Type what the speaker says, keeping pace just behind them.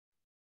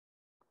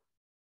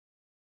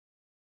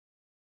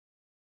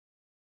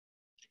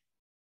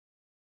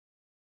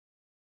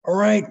All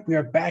right, we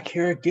are back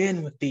here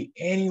again with the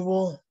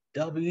annual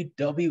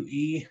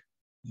WWE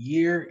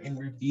Year in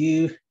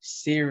Review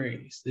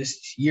series.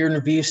 This Year in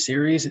Review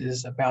series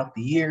is about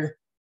the year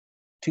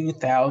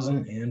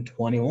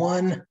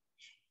 2021.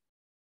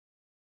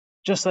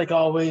 Just like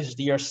always,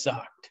 the year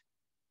sucked,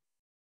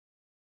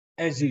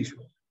 as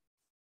usual.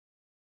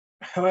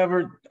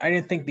 However, I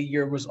didn't think the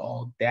year was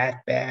all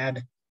that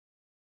bad,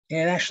 and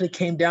it actually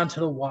came down to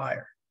the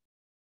wire.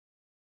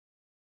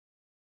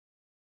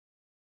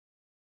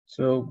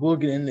 So we'll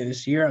get into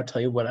this year. I'll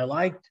tell you what I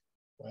liked,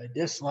 what I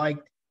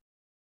disliked,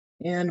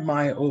 and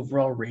my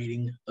overall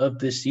rating of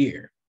this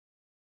year.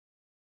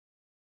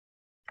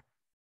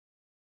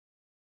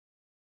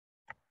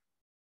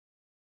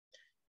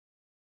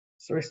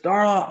 So we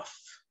start off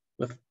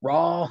with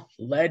Raw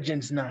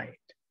Legends Night.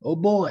 Oh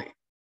boy.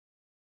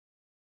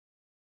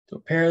 So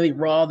apparently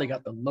Raw, they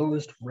got the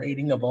lowest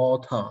rating of all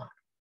time.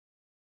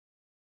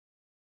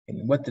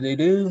 And what did they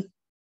do?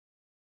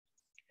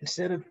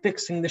 Instead of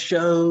fixing the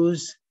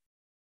shows,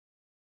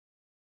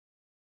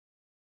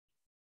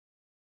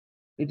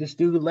 they just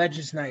do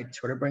Legends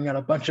Nights where they bring out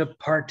a bunch of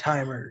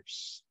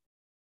part-timers,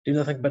 do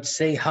nothing but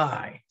say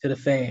hi to the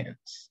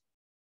fans.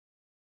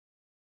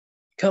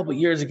 A couple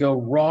years ago,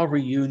 Raw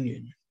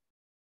Reunion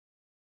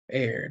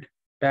aired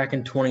back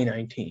in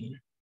 2019,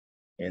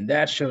 and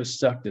that show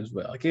sucked as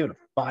well. I gave it a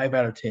 5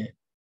 out of 10.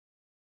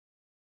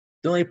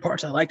 The only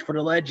parts I liked were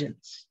the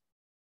legends,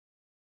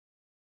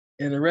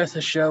 and the rest of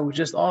the show was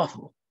just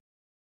awful.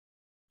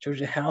 Shows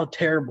you how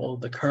terrible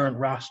the current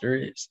roster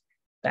is.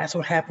 That's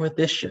what happened with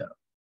this show.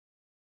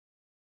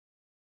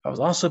 I was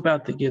also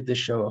about to give this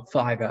show a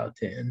 5 out of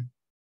 10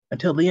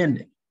 until the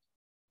ending.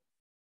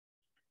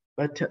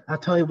 But I'll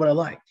tell you what I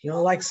liked.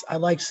 I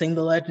like seeing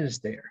the legends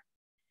there.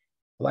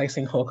 I like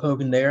seeing Hulk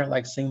Hogan there. I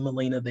like seeing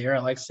Melina there. I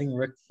like seeing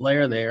Ric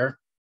Flair there,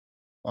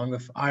 along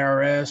with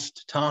IRS,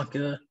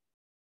 Tatanka,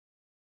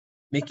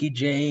 Mickey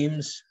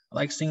James. I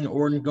like seeing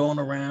Orton going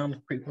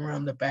around, creeping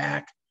around the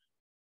back,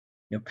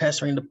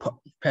 pestering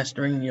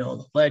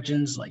the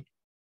legends like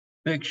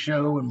Big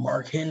Show and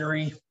Mark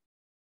Henry.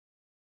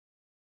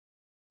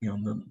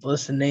 The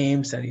list of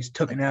names that he's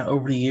taken out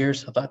over the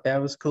years. I thought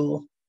that was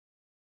cool.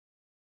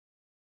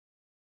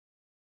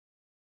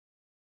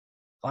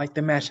 I like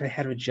the match I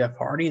had with Jeff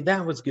Hardy.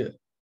 That was good.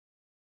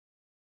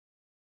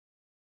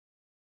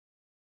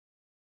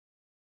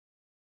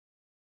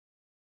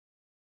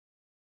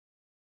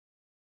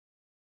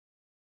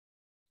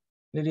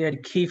 Then he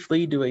had Keith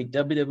Lee do a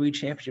WWE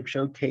Championship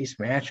Showcase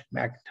match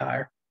with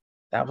McIntyre.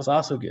 That was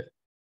also good.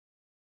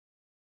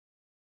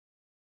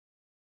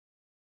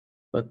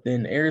 But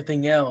then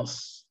everything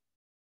else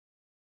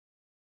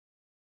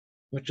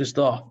was just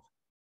off.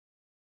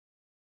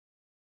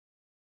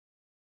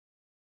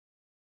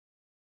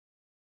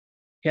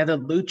 He had the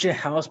Lucha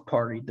House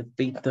Party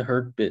defeat the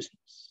Hurt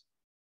Business.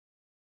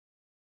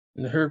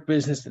 And the Hurt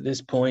Business at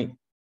this point,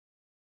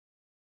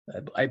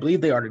 I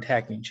believe they are the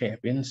tag team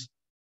champions.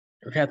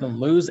 They're going to have them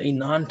lose a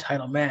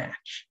non-title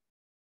match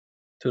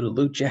to the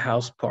Lucha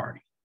House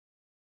Party.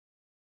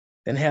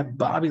 Then have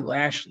Bobby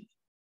Lashley.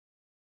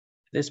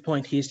 At this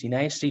point, he's the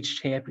United States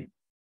champion.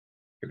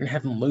 You're going to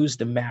have him lose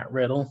to Matt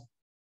Riddle.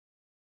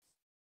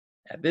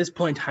 At this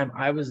point in time,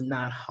 I was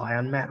not high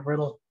on Matt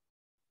Riddle.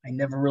 I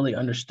never really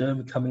understood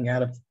him coming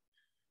out of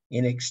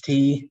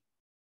NXT.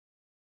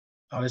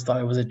 I always thought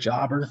he was a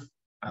jobber.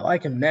 I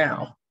like him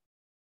now,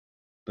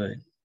 but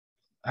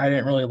I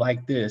didn't really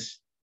like this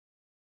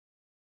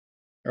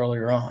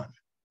earlier on.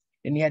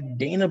 And you had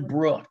Dana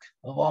Brooke,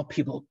 of all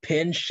people,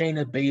 pin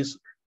Shayna Baszler.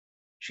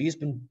 She's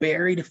been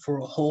buried for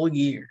a whole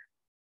year.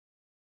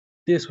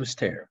 This was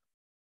terrible.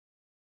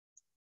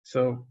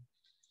 So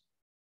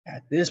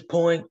at this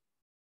point,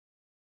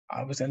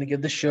 I was going to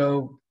give the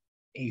show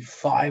a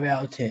 5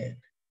 out of 10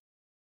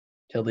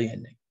 till the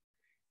ending.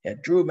 You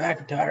had Drew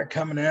McIntyre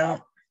coming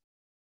out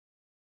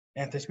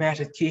at this match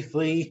with Keith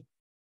Lee.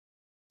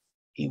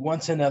 He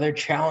wants another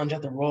challenge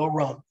at the Royal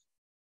Rumble.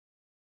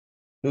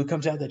 Who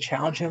comes out to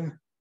challenge him?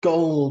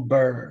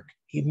 Goldberg.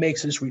 He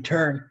makes his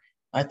return.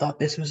 I thought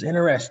this was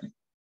interesting.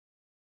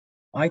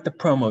 I like the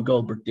promo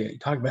Goldberg did. He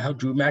talked about how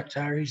Drew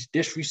McIntyre, he's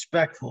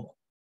disrespectful.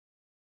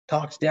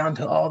 Talks down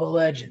to all the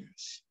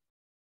legends.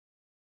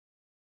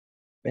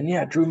 And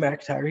yeah, Drew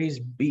McIntyre,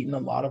 he's beaten a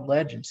lot of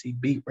legends. He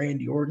beat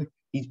Randy Orton.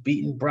 He's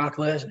beaten Brock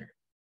Lesnar.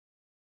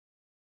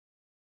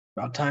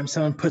 About time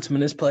someone puts him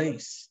in his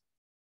place.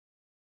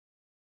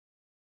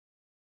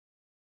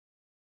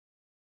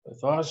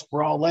 As far as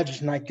Raw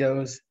Legends Night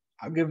goes,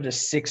 I'll give it a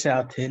 6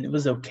 out of 10. It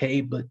was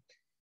okay, but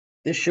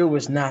this show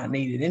was not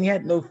needed. And he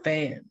had no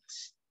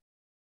fans.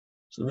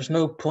 So there's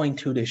no point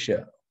to this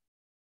show.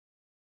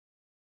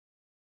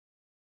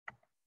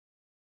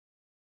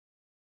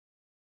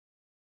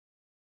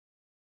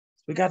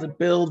 So we got to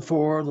build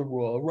for the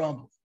Royal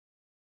Rumble.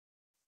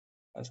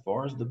 As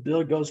far as the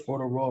build goes for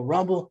the Royal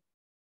Rumble,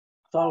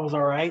 I thought it was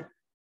all right.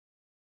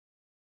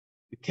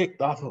 We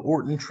kicked off with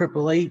Orton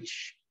Triple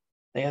H.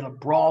 They had a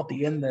brawl at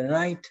the end of the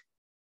night.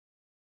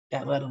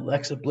 That led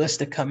Alexa Bliss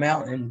to come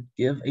out and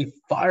give a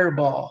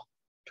fireball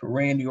to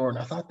Randy Orton.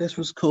 I thought this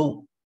was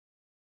cool.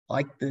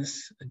 like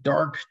this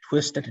dark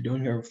twist that they're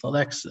doing here with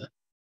Alexa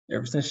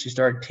ever since she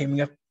started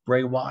teaming up with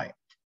Bray Wyatt.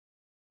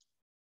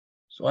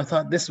 So I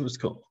thought this was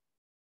cool.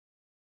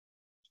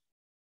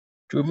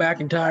 Drew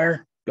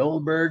McIntyre,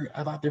 Goldberg,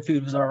 I thought their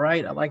feud was all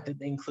right. I liked that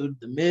they included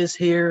The Miz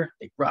here.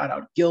 They brought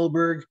out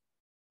Gillberg.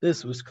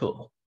 This was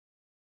cool.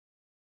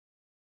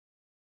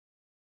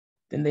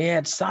 Then they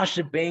had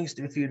Sasha Banks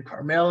to feud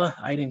Carmella.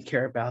 I didn't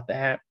care about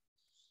that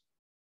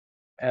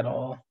at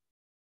all.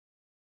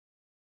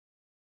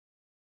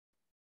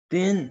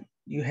 Then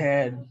you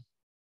had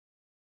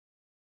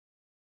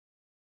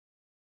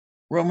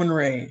Roman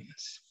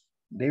Reigns.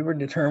 They were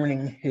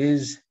determining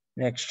his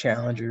next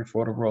challenger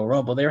for the Royal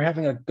Rumble. They were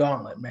having a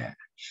gauntlet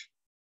match.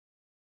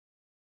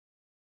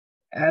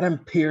 Adam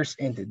Pearce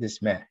entered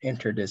this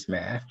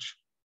match.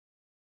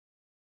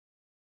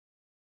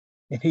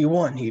 And he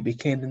won. He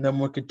became the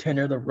number one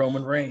contender to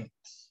Roman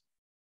Reigns.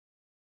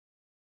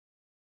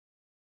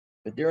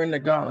 But during the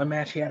gauntlet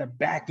match, he had a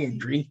back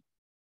injury.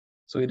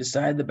 So he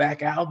decided to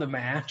back out of the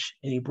match,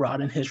 and he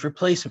brought in his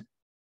replacement,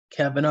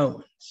 Kevin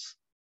Owens.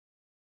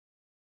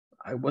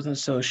 I wasn't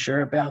so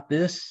sure about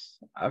this.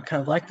 I would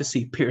kind of like to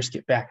see Pearce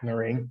get back in the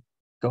ring,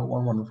 go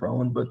 1-1 with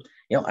Roman, but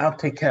I'll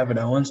take Kevin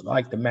Owens. I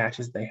like the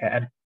matches they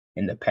had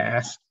in the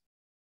past.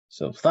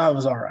 So thought it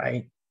was all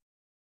right.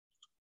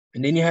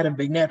 And then you had a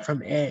vignette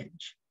from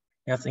Edge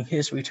announcing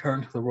his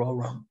return to the Royal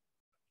Rumble.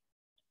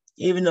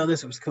 Even though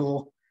this was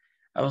cool,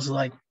 I was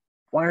like,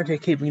 why aren't they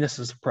keeping this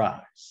a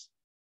surprise?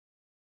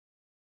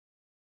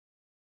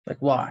 Like,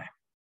 why?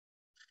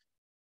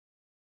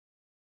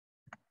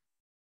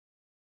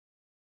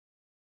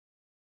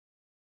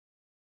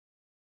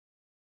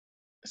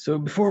 So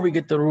before we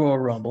get to the Royal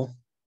Rumble,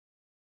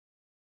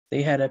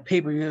 they had a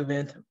pay-per-view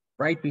event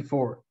right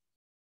before.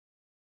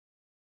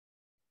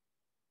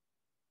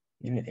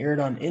 And it aired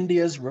on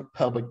India's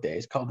Republic Day.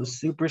 It's called the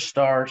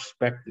Superstar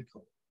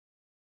Spectacle.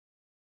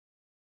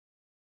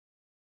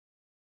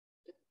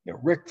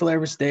 Ric Flair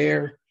was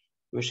there,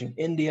 wishing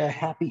India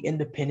happy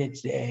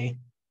Independence Day.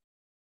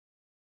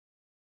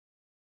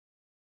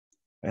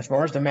 As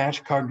far as the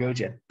match card goes,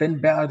 you had Finn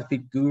Balor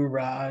defeat Guru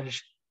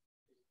Raj.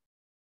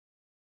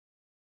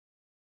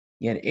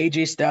 You had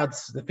AJ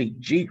Styles defeat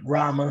Jeet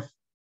Rama.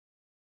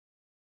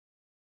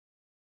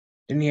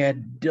 Then you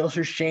had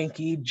Dilsher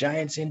Shanky,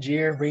 Giant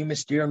Sanjir, Rey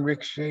Mysterio, and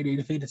Ricochet. They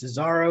defeated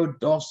Cesaro,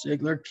 Dolph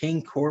Ziggler,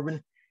 King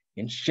Corbin,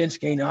 and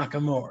Shinsuke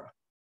Nakamura.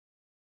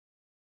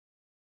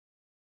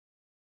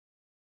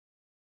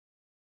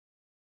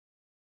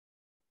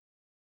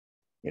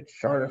 It's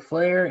Charlotte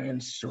Flair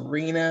and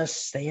Serena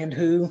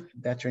Sandhu,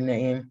 that's her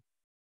name,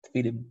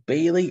 defeated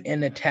Bayley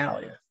and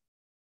Natalya.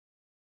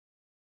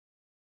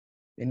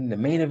 In the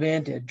main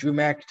event, Drew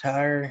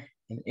McIntyre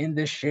and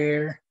Indus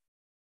Sher,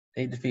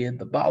 they defeated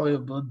the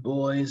Bollywood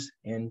Boys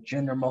and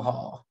Jinder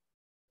Mahal.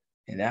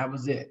 And that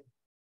was it.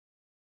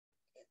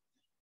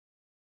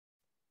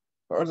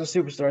 As far as the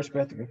Superstar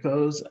Spectacle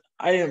goes,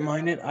 I didn't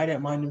mind it. I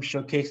didn't mind them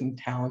showcasing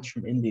talents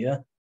from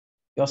India.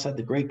 They also had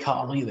the Great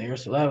Khali there,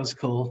 so that was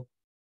cool.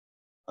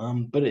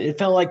 But it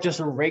felt like just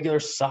a regular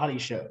Saudi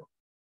show,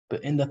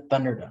 but in the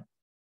Thunderdome.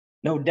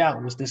 No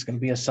doubt was this going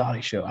to be a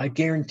Saudi show. I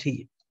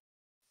guarantee it.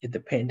 If the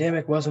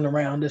pandemic wasn't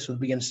around, this would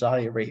be in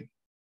Saudi Arabia.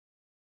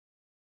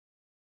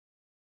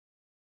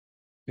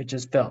 It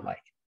just felt like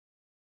it.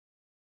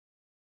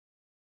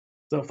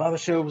 So I thought the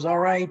show was all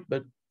right,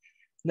 but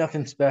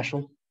nothing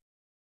special.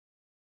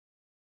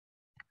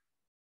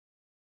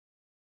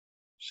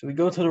 So we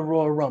go to the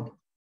Royal Rumble.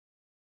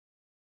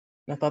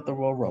 I thought the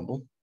Royal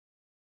Rumble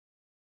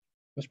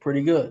was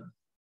pretty good.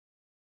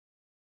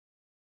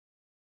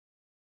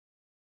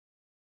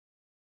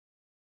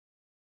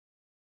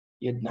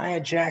 You had Nia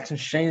Jax and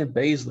Shayna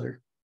Baszler.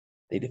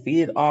 They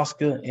defeated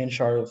Asuka and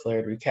Charlotte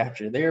Flair to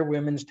recapture their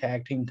women's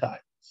tag team titles.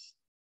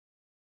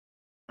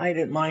 I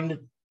didn't mind it.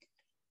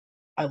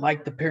 I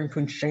liked the pairing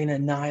between Shayna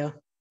and Nia.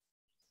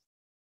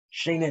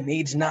 Shayna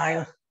needs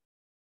Nia.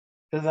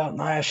 Without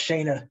Nia,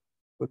 Shayna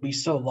would be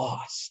so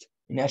lost.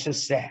 And that's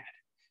just sad.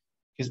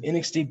 Because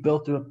NXT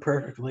built it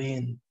perfectly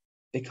and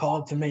they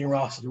called the main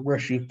roster to where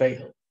she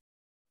failed.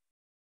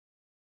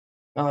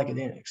 Not like I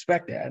didn't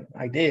expect that.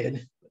 I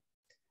did.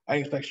 I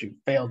didn't expect she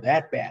failed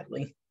that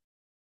badly.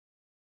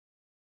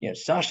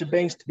 Sasha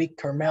Banks to beat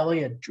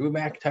Carmella, and Drew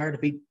McIntyre to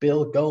beat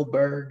Bill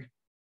Goldberg.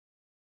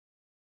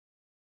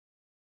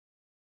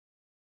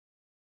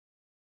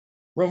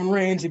 Roman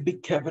Reigns, he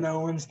beat Kevin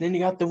Owens. Then you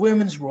got the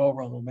women's Royal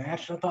Rumble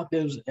match. I thought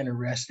that was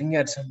interesting. You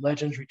had some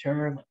legends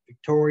return, like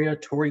Victoria,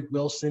 Tori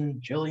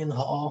Wilson, Jillian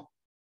Hall.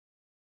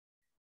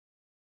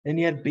 Then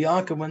you had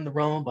Bianca win the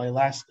Rumble by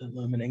last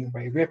eliminating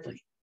Rhea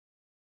Ripley.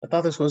 I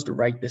thought this was the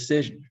right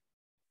decision.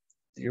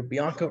 Either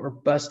Bianca or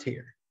bust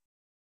here.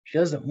 She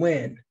doesn't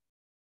win.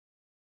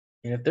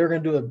 And if they're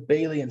going to do a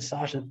Bayley and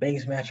Sasha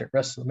Banks match at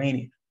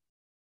WrestleMania,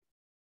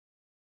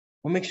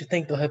 what makes you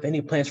think they'll have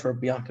any plans for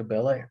Bianca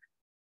Belair?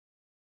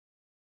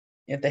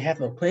 If they have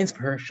no plans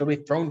for her, she'll be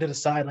thrown to the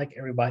side like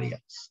everybody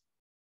else.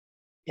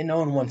 And no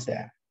one wants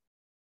that.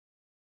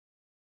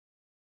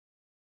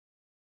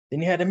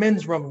 Then you had a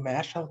men's Rumble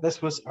match.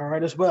 This was all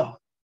right as well.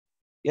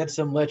 You had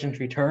some legends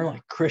return,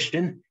 like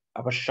Christian.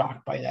 I was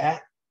shocked by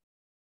that.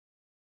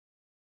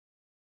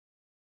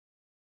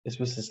 This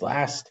was his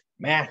last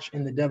match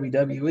in the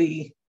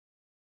WWE. I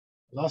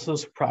was also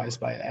surprised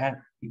by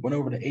that. He went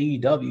over to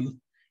AEW.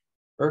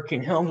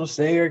 Hurricane Helms was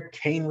there,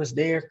 Kane was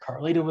there,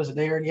 Carlito was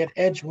there, and yet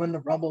Edge won the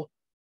Rumble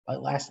by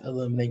last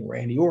eliminating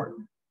Randy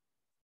Orton.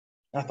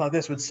 I thought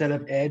this would set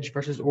up Edge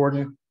versus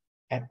Orton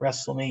at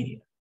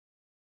WrestleMania.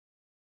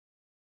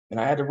 And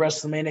I had the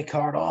WrestleMania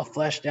card all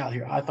fleshed out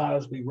here. I thought it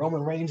was going to be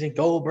Roman Reigns and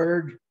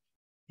Goldberg,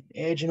 and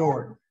Edge and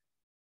Orton.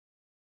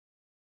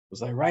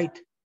 Was I right?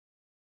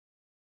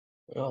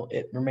 Well,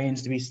 it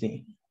remains to be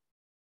seen.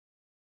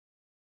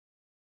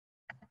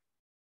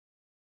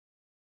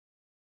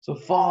 So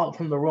fallout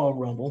from the Royal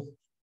Rumble.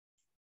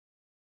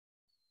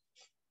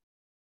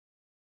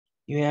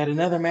 You had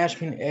another match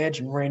between Edge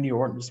and Randy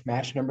Orton. This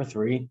match number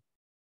 3.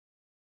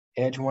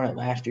 Edge won at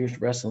last year's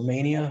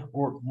WrestleMania.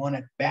 Orton won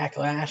at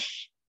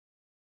Backlash.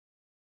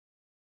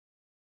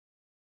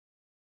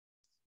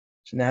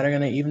 So now they're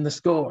going to even the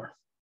score.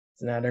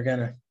 So now they're going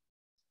to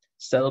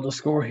settle the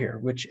score here,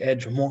 which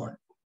Edge won.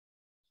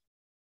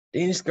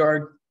 Danish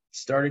Guard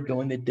started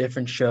going to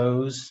different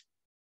shows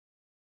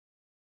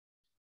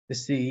to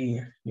see,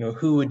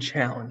 who would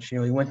challenge. He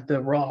went to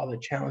Raw to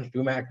challenge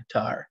Drew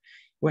McIntyre.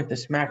 He went to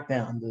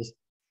SmackDown to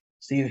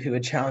see if he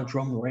would challenge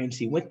Roman Reigns.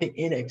 He went to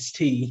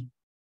NXT.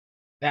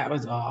 That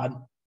was odd.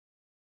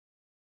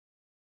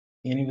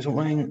 And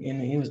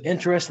he was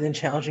interested in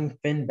challenging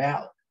Finn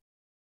Balor.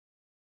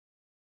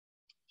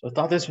 So I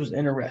thought this was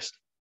interesting.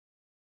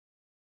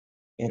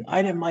 And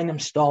I didn't mind him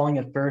stalling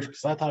at first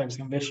because I thought he was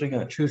eventually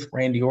going to choose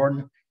Randy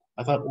Orton.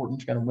 I thought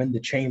Orton's going to win the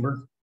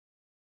chamber.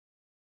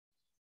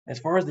 As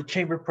far as the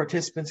chamber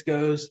participants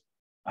goes,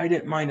 I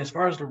didn't mind. As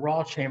far as the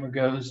Raw chamber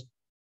goes,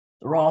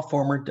 they're all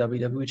former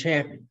WWE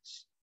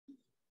champions.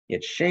 You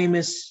had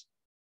Sheamus,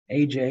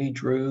 AJ,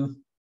 Drew.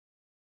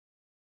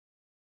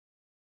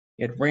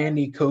 You had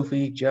Randy,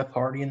 Kofi, Jeff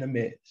Hardy, and The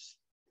Miz.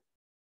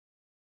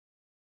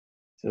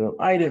 So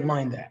I didn't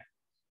mind that.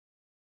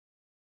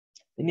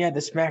 Then you had the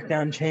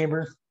SmackDown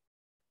chamber.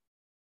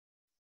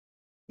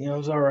 It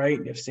was all right.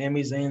 You have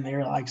Sami Zayn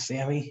there, like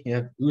Sammy. You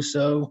have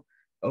Uso,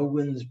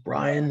 Owens,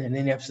 Bryan, and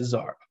then you have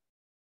Cesaro.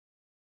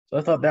 So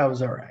I thought that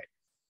was all right.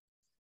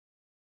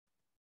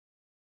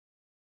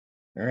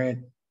 All right.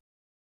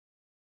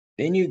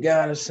 Then you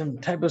got some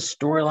type of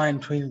storyline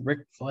between Ric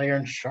Flair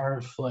and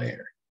Charlotte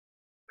Flair.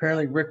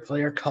 Apparently, Ric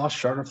Flair cost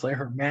Charlotte Flair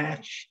her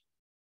match,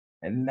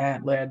 and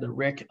that led to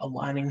Ric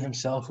aligning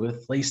himself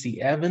with Lacey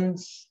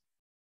Evans.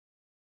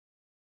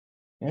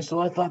 And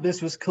so I thought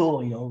this was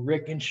cool.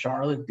 Ric and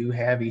Charlotte do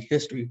have a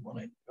history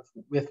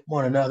with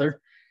one another.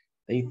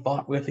 They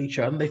fought with each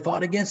other. They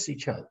fought against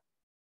each other.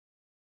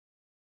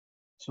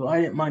 So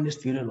I didn't mind this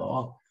feud at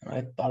all.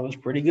 I thought it was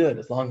pretty good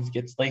as long as it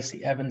gets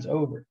Lacey Evans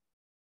over.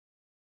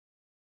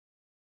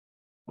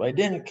 What I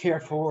didn't care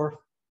for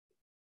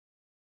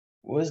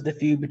was the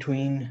feud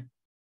between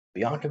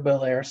Bianca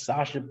Belair,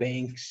 Sasha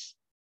Banks,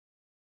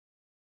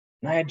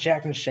 Nia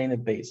Jax, and Shayna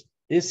Baszler.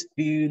 This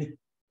feud,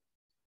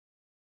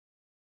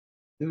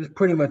 it was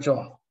pretty much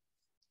off.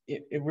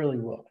 It really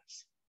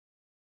was.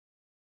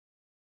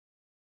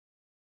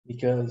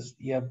 Because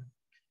you have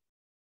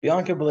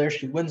Bianca Belair,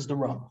 she wins the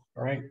Rumble,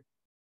 all right?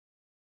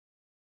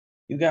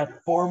 You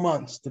got 4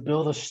 months to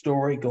build a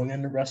story going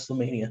into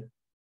WrestleMania,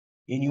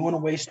 and you want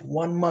to waste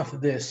 1 month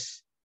of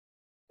this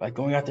by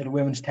going after the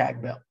women's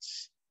tag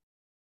belts.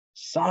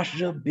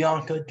 Sasha,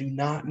 Bianca do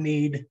not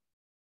need the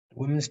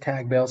women's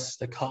tag belts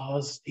to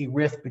cause a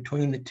rift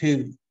between the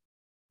two.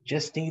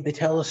 Just need to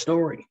tell a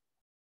story.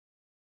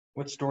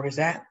 What story is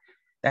that?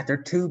 That they're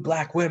 2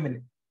 black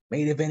women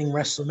main eventing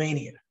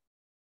WrestleMania.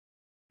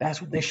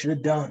 That's what they should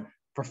have done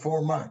for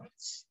 4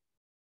 months.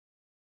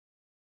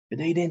 But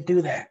they didn't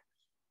do that.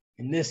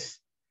 And this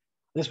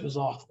was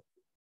awful.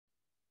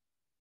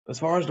 As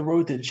far as the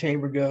road to the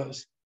chamber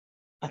goes,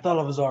 I thought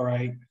it was all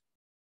right.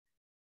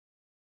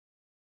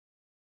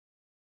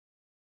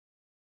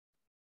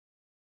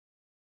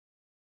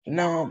 So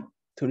now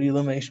to the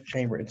Elimination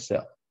Chamber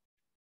itself.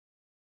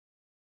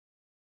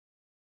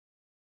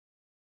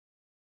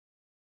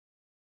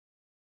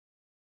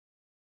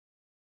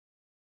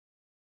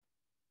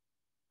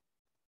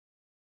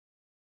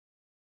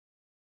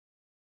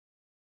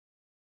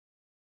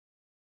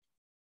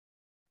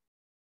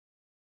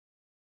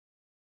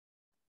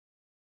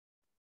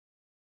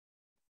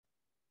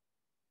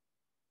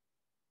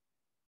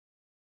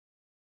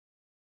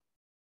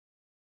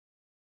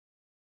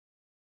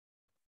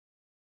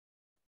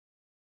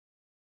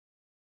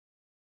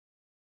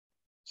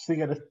 So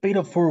you got a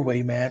fatal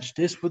 4-way match.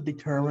 This would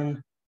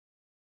determine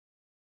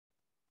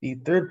the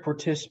 3rd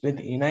participant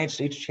in the United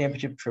States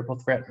Championship Triple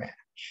Threat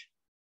match.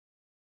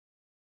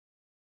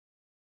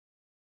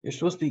 It's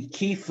supposed to be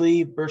Keith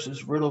Lee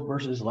versus Riddle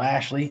versus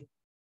Lashley,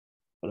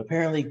 but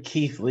apparently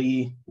Keith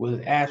Lee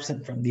was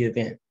absent from the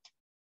event.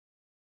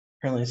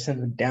 Apparently sent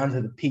him down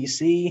to the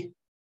PC,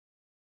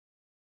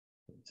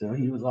 so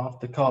he was off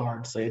the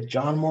card. So you had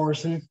John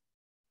Morrison.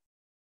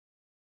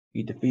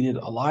 He defeated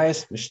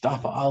Elias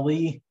Mustafa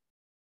Ali.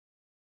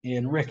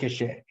 and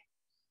Ricochet.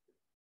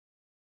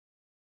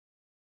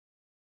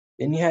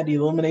 Then you had the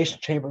Elimination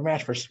Chamber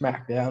match for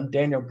SmackDown.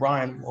 Daniel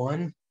Bryan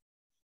won.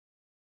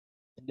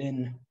 And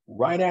then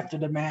right after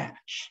the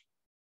match,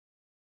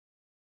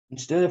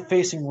 instead of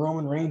facing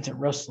Roman Reigns at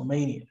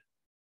WrestleMania,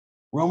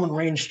 Roman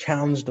Reigns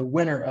challenged the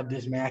winner of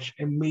this match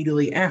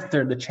immediately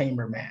after the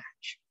Chamber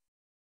match.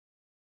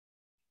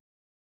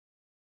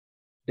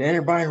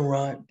 Daniel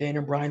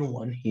Bryan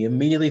won. He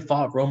immediately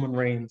fought Roman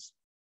Reigns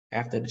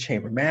after the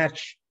Chamber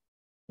match,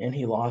 and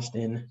he lost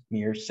in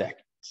mere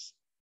seconds.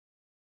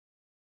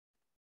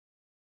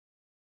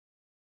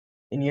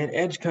 And yet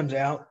Edge comes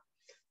out,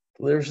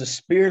 delivers the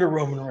spear to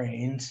Roman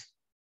Reigns.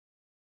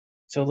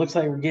 So it looks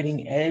like we're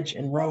getting Edge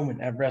and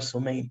Roman at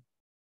WrestleMania.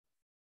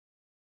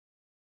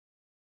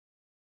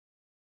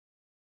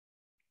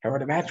 However,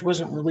 the match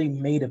wasn't really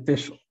made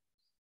official.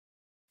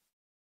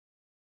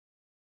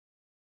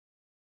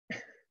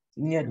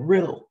 And yet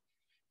Riddle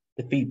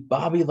defeat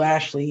Bobby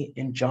Lashley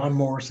and John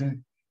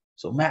Morrison.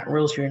 So Matt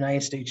Riddle's your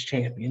United States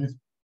champion.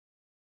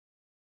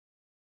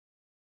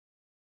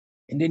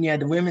 And then you had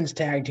the women's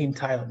tag team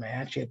title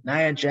match. You had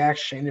Nia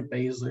Jax, Shayna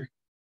Baszler.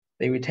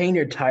 They retained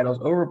their titles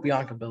over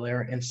Bianca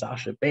Belair and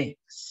Sasha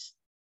Banks.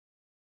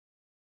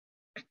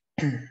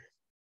 And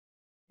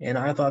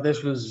I thought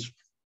this was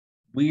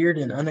weird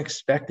and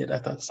unexpected. I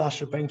thought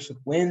Sasha Banks would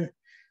win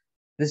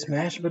this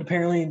match, but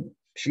apparently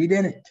she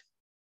didn't.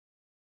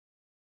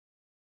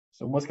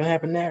 So what's going to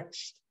happen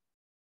next?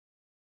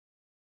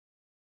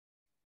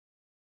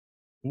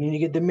 And then you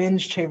get the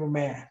men's chamber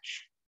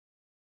match.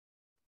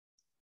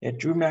 At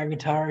Drew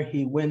McIntyre,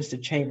 he wins the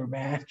chamber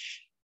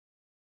match.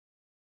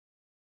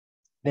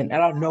 Then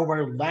out of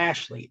nowhere,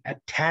 Lashley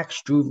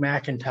attacks Drew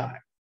McIntyre.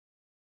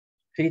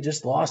 He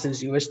just lost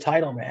his U.S.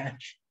 title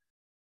match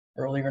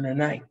earlier in the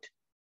night.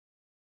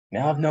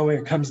 Now out of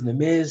nowhere comes The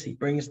Miz. He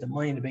brings the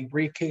Money in the Bank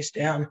briefcase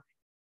down,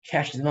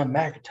 cashes in on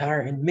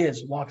McIntyre, and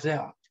Miz walks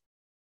out,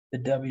 the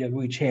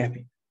WWE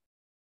champion.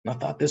 And I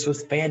thought this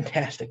was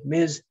fantastic.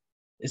 Miz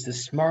is the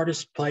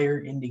smartest player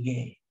in the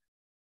game.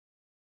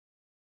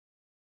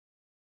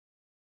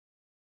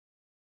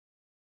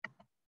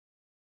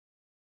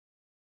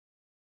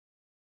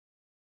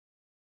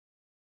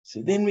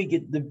 So then we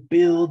get the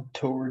build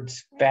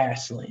towards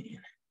Fastlane.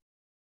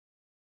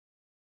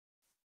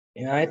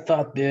 And I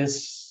thought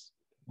this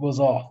was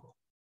awful.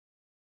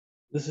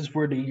 This is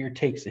where the year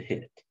takes a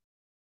hit.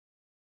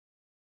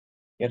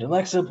 You had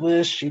Alexa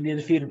Bliss. She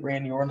defeated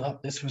Randy Orton. I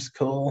thought this was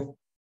cool.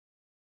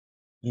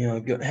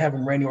 You know,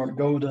 having Randy Orton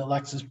go to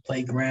Alexa's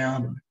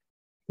playground and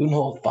doing the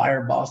whole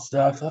fireball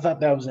stuff. I thought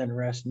that was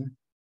interesting.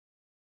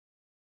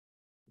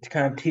 It's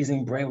kind of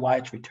teasing Bray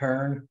Wyatt's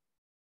return.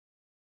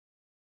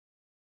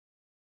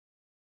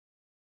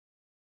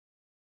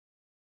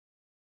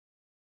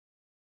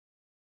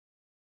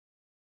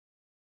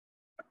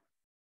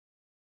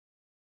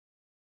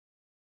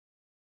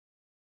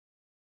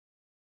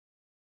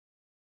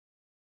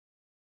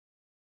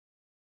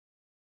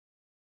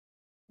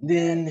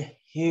 Then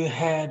you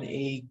had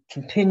a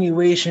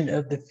continuation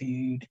of the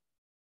feud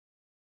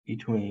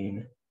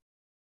between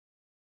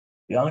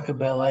Bianca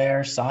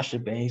Belair, Sasha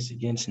Banks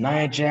against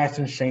Nia Jax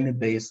and Shayna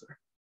Baszler.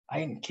 I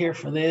didn't care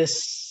for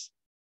this.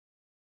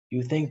 You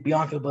would think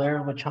Bianca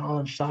Belair would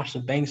challenge Sasha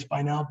Banks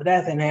by now, but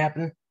that didn't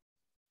happen.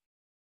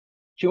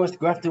 She wants to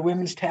go after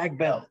women's tag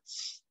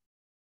belts.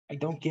 I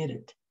don't get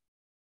it.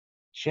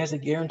 She has a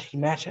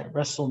guaranteed match at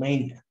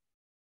WrestleMania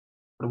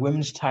for the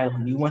women's title,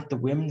 and you want the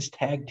women's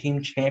tag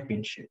team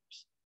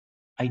championships.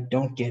 I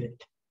don't get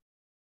it.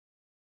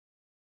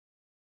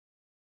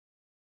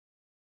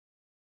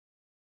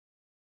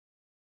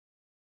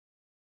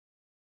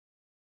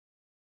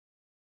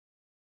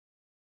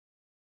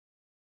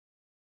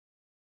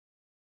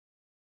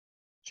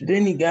 So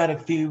then you got a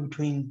feud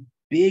between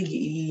Big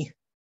E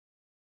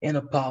and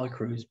Apollo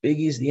Crews. Big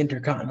E's the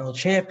Intercontinental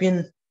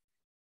Champion,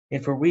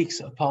 and for weeks,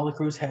 Apollo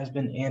Crews has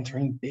been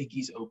answering Big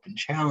E's open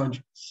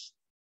challenges.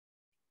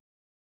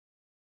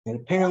 And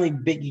apparently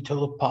Big E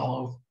told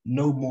Apollo,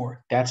 no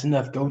more. That's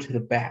enough. Go to the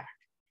back.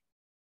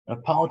 And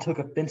Apollo took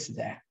offense to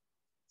that.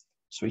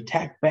 So he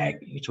attacked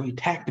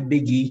the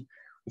Big E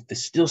with the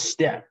steel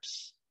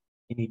steps,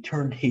 and he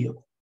turned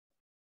heel.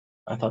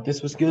 I thought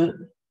this was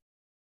good.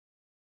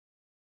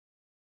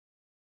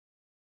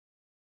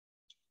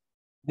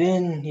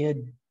 Then he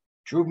had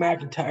Drew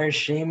McIntyre,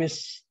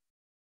 Sheamus.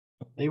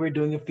 They were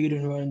doing a feud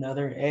with one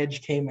another.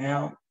 Edge came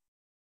out.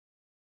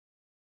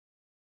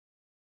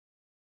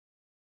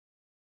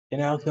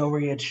 And out of nowhere,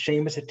 you had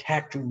Sheamus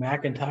attack Drew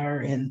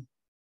McIntyre. And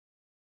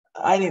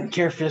I didn't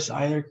care for this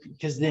either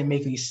because it didn't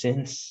make any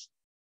sense.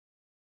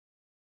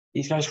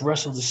 These guys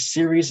wrestled a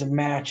series of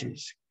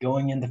matches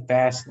going into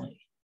Fastlane.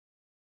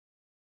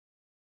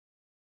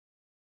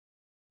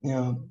 You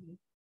know,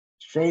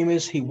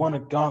 Sheamus, he won a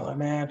gauntlet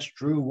match.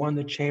 Drew won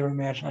the chamber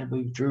match. I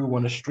believe Drew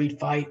won a street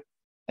fight.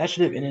 That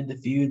should have ended the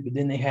feud, but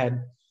then they had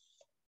a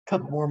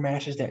couple more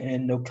matches that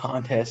ended no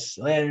contests.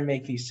 So that didn't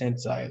make any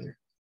sense either.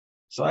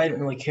 So I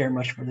didn't really care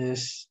much for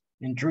this.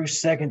 In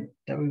Drew's second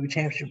WWE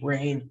Championship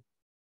reign,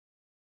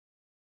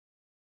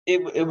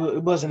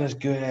 it wasn't as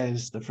good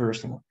as the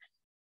first one.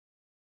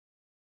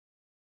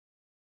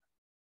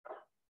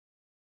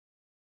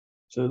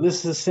 So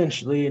this is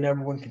essentially a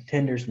number one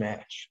contenders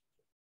match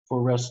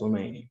for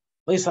WrestleMania.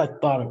 At least I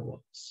thought it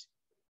was.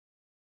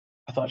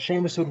 I thought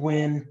Sheamus would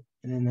win,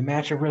 and then the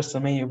match of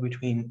WrestleMania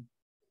between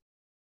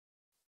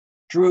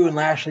Drew and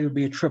Lashley would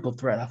be a triple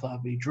threat. I thought it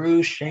would be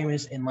Drew,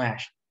 Sheamus, and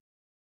Lashley.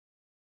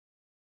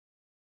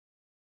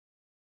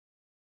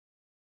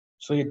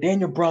 So you had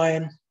Daniel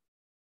Bryan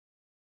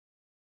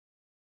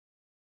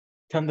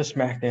come to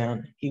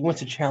SmackDown. He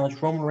wants to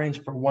challenge Roman Reigns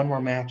for one more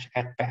match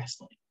at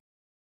Fastlane.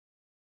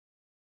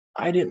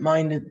 I didn't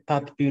mind it.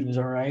 Thought the feud was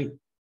all right.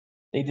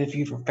 They did a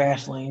feud for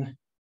Fastlane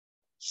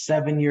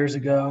 7 years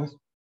ago.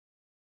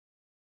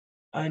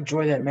 I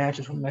enjoy that match.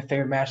 It's one of my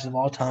favorite matches of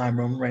all time,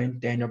 Roman Reigns,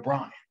 Daniel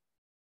Bryan.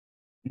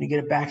 And you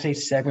get a backstage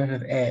segment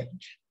of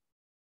Edge.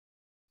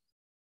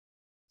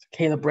 So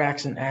Caleb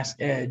Braxton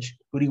asked Edge,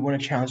 who do you want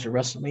to challenge to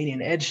WrestleMania?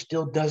 And Edge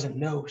still doesn't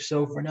know.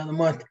 So for another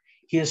month,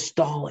 he is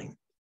stalling.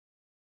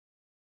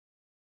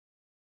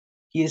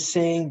 He is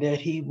saying that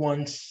he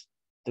wants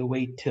to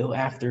wait till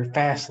after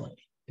Fastlane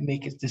to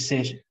make his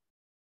decision.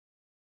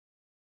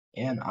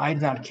 And I do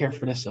not care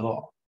for this at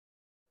all.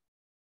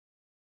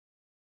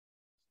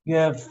 You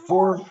have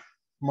 4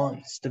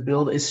 months to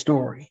build a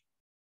story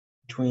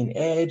between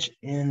Edge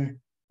and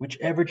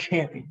whichever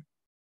champion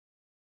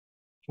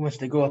he wants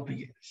to go up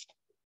against.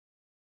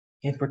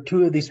 And for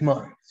 2 of these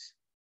months,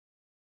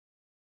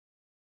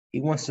 he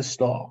wants to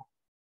stall.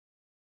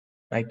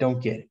 I don't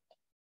get it.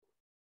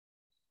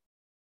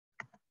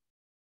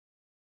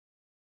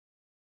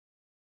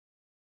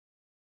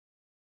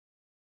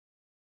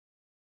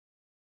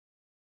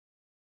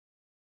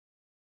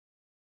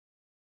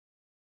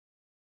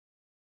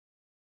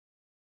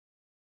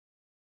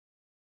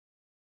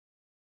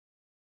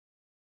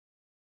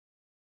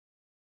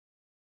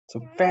 So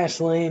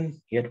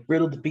Fastlane, he had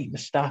Riddle defeat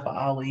Mustafa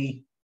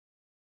Ali.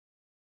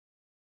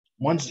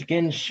 Once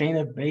again,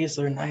 Shayna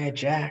Baszler and Nia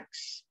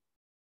Jax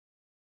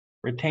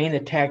retain the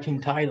tag team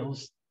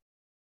titles.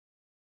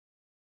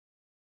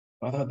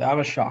 I thought that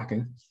was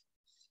shocking.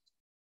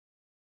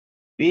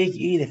 Big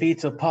E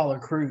defeats Apollo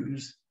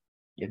Crews.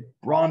 Yet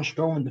Braun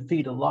Strowman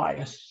defeat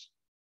Elias.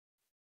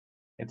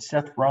 Yet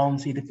Seth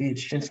Rollins, he defeated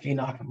Shinsuke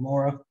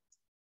Nakamura.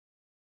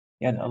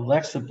 And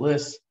Alexa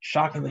Bliss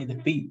shockingly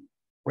defeat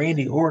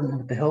Randy Orton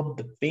with the help of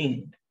the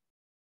Fiend.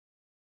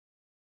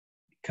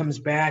 He comes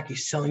back,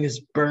 he's selling his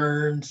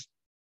burns.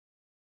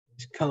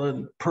 He's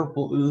colored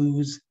purple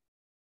ooze.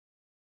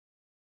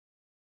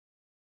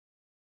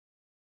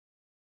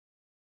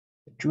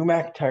 Drew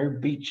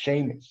McIntyre beat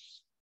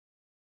Sheamus.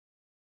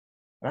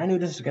 I knew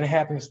this was going to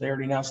happen because they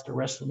already announced the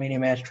WrestleMania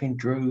match between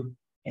Drew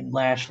and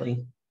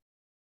Lashley.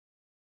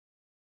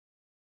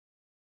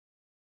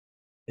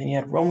 Then you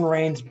had Roman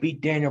Reigns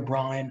beat Daniel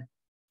Bryan.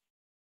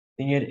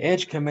 Then you had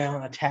Edge come out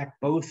and attack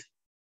both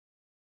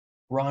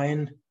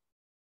Bryan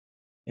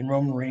and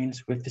Roman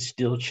Reigns with the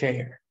steel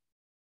chair.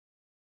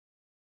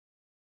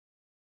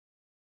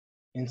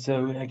 And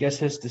so I guess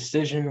his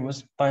decision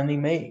was finally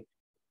made.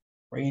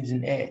 Reigns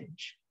and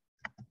Edge.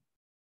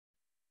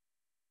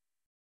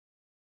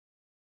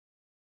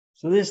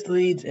 So this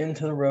leads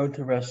into the road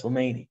to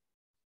WrestleMania.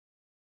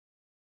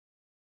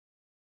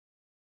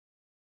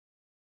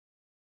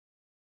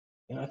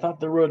 And I thought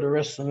the road to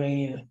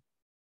WrestleMania,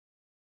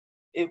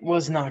 it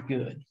was not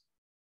good.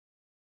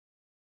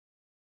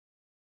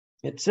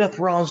 Yet Seth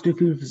Rollins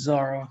defeated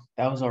Cesaro.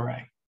 That was all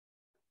right.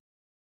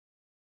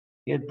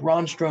 He had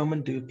Braun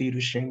Strowman do a feud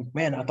with Shane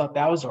McMahon. I thought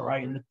that was all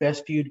right and the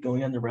best feud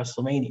going into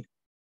WrestleMania.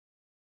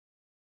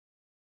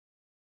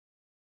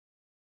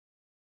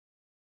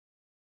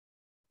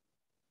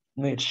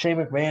 And we had Shane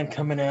McMahon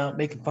coming out,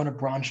 making fun of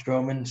Braun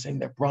Strowman, saying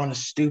that Braun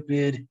is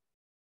stupid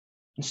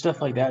and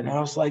stuff like that. And I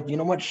was like, you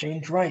know what?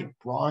 Shane's right.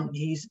 Braun,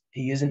 he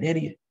is an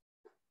idiot.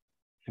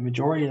 The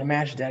majority of the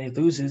matches that he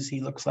loses, he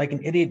looks like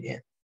an idiot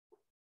in.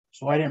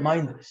 So I didn't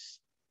mind this.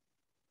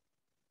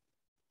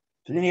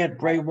 So then you had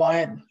Bray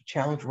Wyatt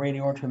challenge Randy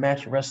Orton to a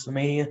match at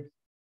WrestleMania.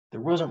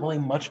 There wasn't really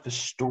much of a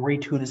story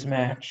to this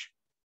match.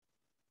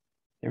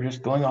 They were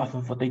just going off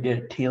of what they did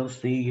at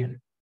TLC and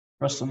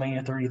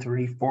WrestleMania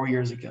 33 4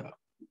 years ago.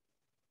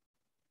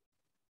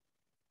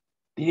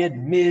 They had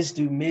Miz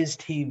do Miz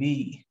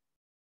TV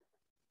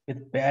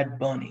with Bad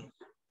Bunny.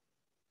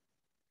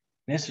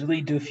 This would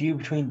lead to a feud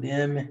between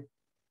them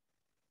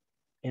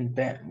and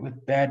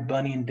with Bad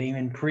Bunny and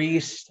Damon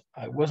Priest.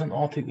 I wasn't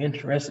all too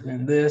interested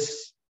in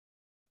this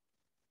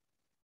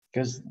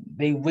because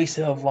they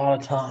wasted a lot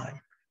of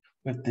time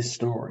with this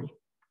story.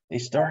 They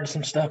started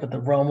some stuff at the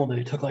Rumble.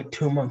 They took like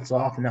 2 months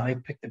off, and now they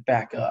picked it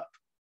back up.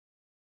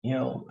 You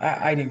know,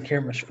 I didn't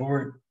care much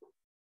for it.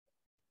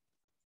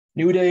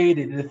 New Day,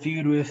 they did a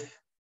feud with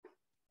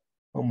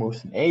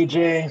almost an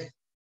AJ.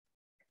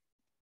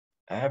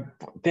 I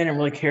didn't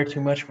really care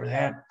too much for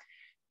that.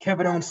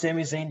 Kevin Owens,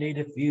 Sami Zayn did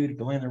a feud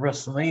going into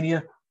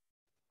WrestleMania.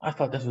 I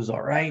thought this was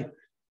all right.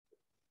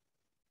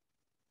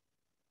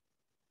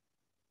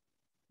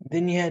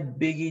 Then you had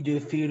Big E do a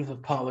feud with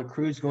Apollo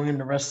Crews going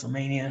into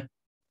WrestleMania.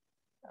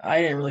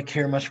 I didn't really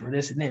care much for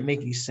this. It didn't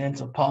make any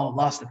sense. Apollo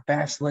lost at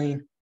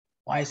Fastlane.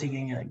 Why is he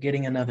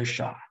getting another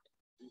shot?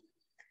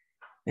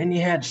 Then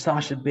you had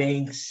Sasha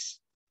Banks,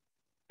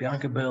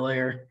 Bianca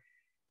Belair.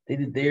 They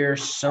did their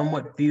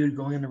somewhat feud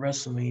going into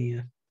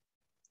WrestleMania.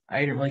 I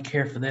didn't really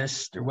care for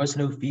this. There was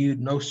no feud,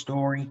 no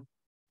story,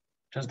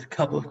 just a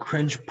couple of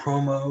cringe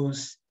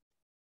promos.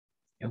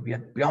 We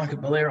had Bianca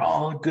Belair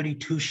all goody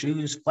two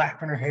shoes,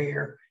 flapping her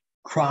hair,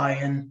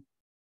 crying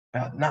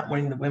about not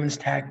winning the women's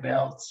tag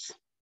belts.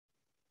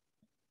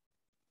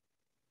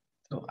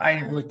 So I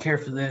didn't really care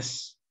for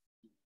this.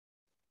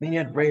 Then you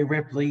had Rhea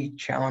Ripley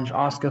challenge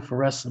Asuka for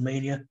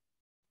WrestleMania.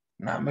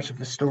 Not much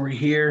of a story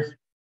here.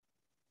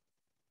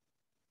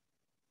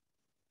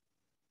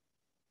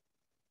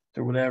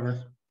 Or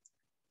whatever.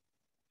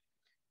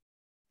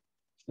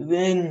 So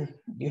then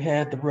you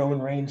had the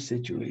Roman Reigns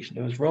situation.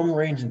 It was Roman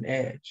Reigns and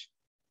Edge.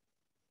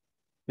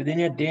 But then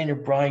you had Daniel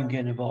Bryan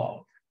get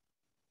involved.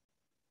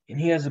 And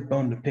he has a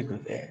bone to pick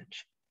with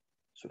Edge.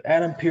 So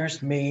Adam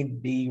Pearce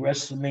made the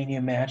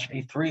WrestleMania match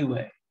a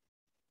three-way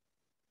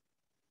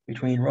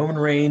between Roman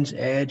Reigns,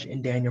 Edge,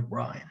 and Daniel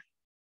Bryan.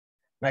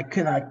 And I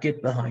could not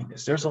get behind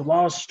this. There's a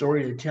lot of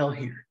story to tell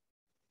here.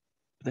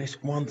 They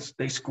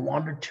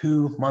squandered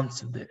 2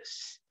 months of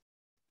this.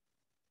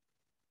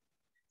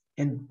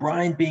 And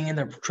Bryan being in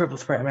the triple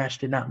threat match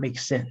did not make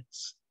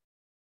sense.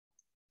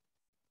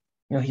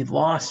 He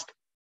lost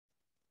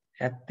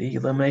at the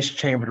Elimination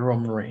Chamber to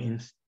Roman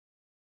Reigns.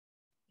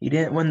 He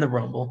didn't win the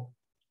Rumble,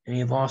 and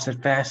he lost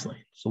at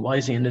Fastlane. So why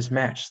is he in this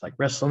match? It's like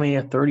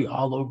WrestleMania 30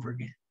 all over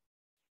again.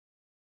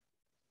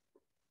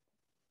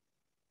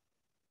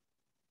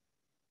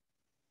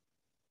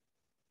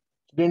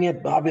 Then you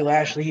had Bobby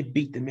Lashley. He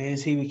beat The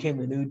Miz. He became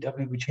the new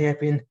WWE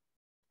champion.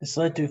 This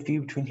led to a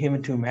feud between him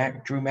and Drew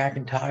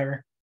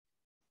McIntyre.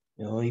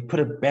 He put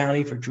a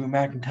bounty for Drew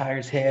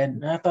McIntyre's head.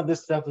 And I thought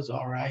this stuff was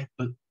all right,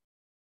 but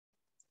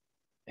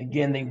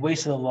again, they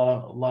wasted a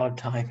lot of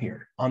time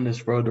here on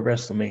this road to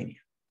WrestleMania.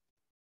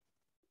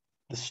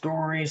 The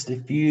stories, the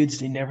feuds,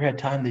 they never had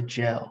time to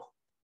gel.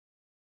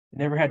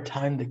 They never had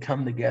time to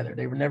come together.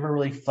 They were never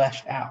really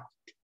fleshed out,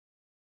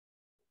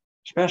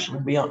 especially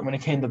when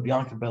it came to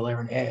Bianca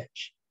Belair and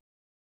Edge.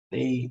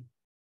 They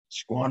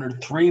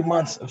squandered 3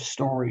 months of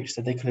stories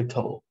that they could have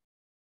told.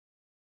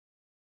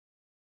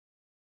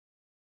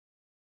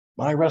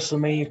 My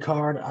WrestleMania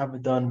card, I would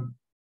have done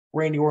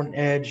Randy Orton,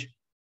 Edge,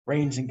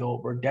 Reigns, and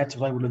Goldberg. That's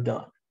what I would have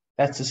done.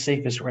 That's the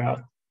safest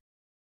route.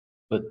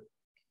 But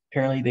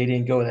apparently they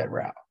didn't go that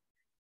route.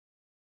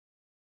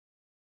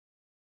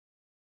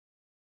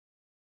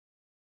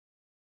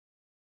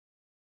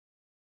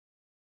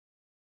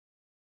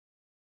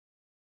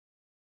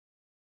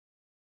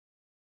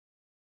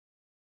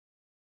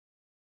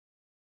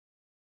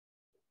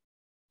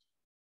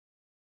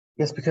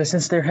 Yes, because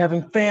since they're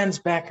having fans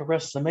back at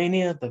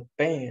WrestleMania, the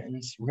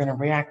fans were going to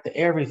react to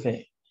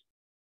everything.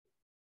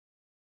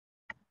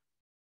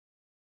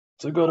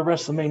 So go to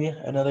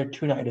WrestleMania, another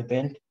 2-night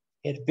event.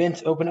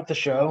 Vince open up the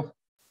show.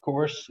 Of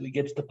course, he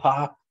gets the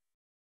pop.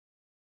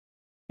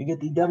 You get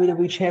the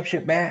WWE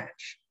Championship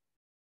match.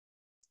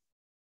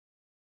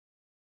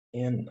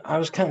 And I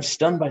was kind of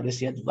stunned by this.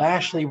 He had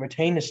Lashley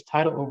retain his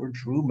title over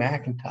Drew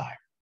McIntyre.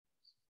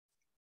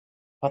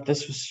 Thought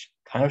this was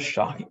kind of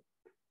shocking.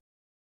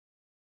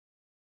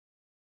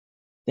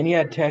 Then you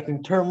had Tag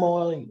Team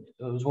Turmoil. It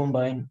was won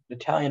by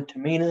Natalya and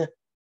Tamina.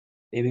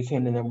 They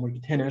became the number one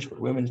contenders for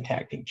Women's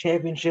Tag Team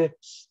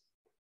Championships.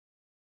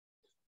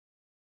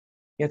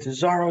 You had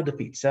Cesaro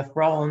defeat Seth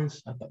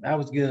Rollins. I thought that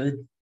was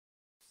good.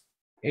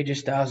 AJ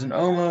Styles and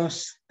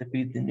Omos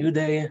defeat the New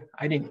Day.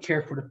 I didn't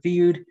care for the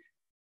feud,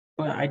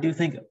 but I do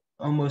think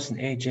Omos and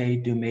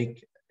AJ do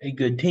make a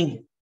good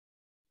team.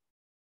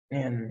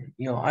 And,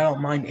 I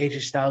don't mind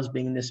AJ Styles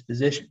being in this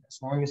position. As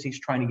long as he's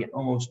trying to get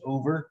Omos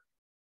over,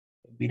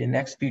 be the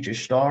next future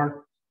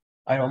star,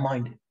 I don't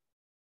mind it.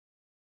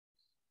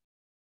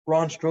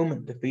 Braun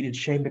Strowman defeated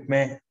Shane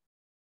McMahon.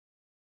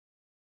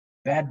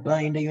 Bad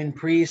Bunny and Damien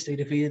Priest, they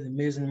defeated The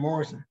Miz and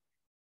Morrison.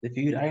 The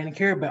feud I didn't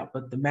care about,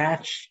 but the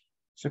match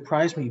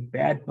surprised me.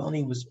 Bad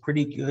Bunny was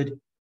pretty good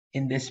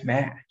in this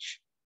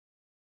match.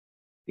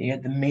 They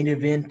had the main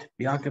event,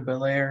 Bianca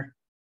Belair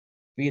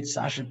beat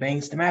Sasha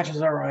Banks. The match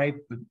was all right,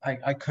 but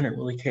I couldn't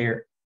really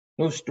care.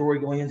 No story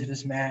going into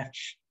this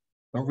match.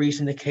 No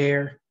reason to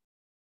care.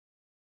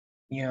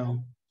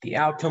 The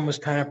outcome was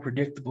kind of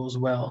predictable as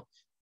well.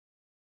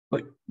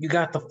 But you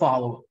got the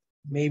follow-up.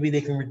 Maybe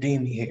they can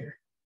redeem me here.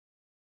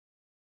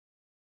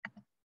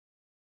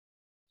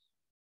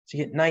 So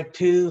you get night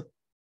 2. You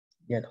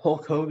get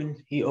Hulk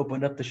Hogan. He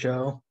opened up the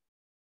show.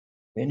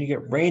 Then you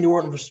get Randy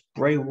Orton versus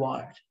Bray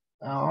Wyatt.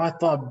 Now, I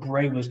thought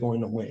Bray was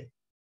going to win.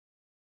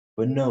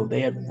 But no,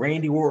 they had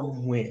Randy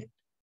Orton win.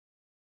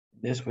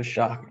 This was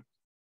shocking.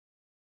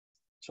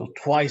 So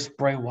twice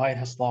Bray Wyatt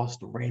has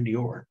lost to Randy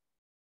Orton.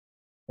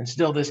 And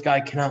still this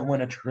guy cannot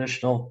win a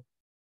traditional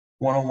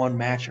one-on-one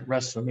match at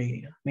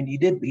WrestleMania. I mean, he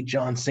did beat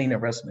John Cena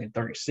at WrestleMania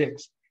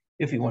 36,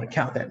 if you want to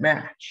count that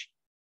match.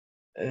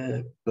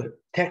 But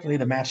technically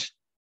the match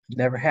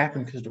never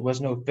happened because there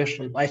was no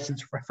officially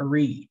licensed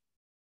referee.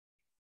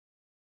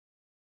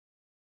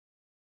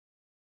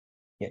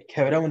 You had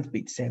Kevin Owens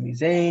beat Sami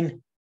Zayn.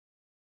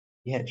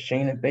 You had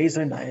Shayna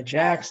Baszler, Nia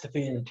Jax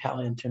defeating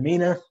Natalya and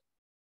Tamina.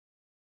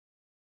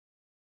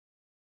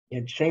 You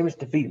had Sheamus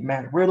defeat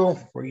Matt Riddle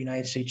for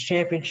United States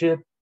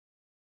Championship.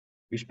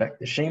 Respect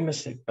to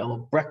Sheamus, a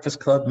fellow Breakfast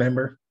Club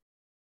member.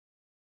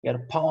 You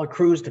had Apollo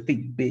Crews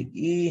defeat Big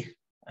E.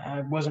 I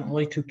wasn't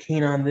really too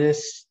keen on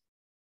this.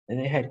 And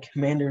they had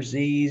Commander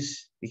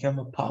Z's become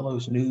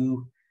Apollo's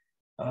new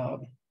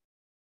become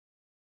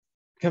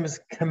his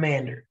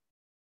commander.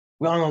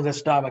 We all know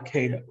Gustavo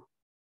Kato.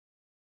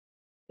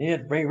 They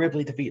had Rhea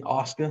Ripley defeat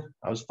Asuka.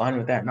 I was fine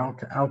with that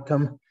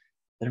outcome.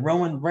 Then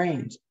Roman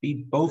Reigns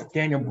beat both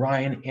Daniel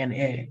Bryan and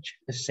Edge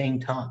at the same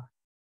time.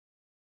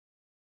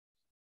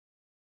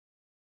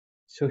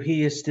 So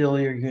he is still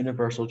your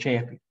Universal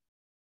Champion.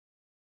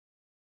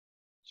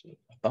 So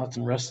thoughts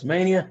on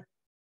WrestleMania?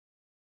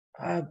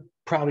 I'd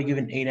probably give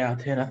it an 8 out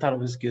of 10. I thought it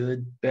was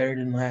good, better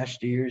than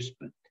last year's,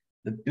 but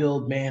the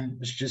build, man,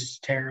 was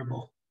just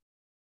terrible.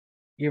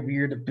 Every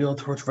year the build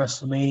towards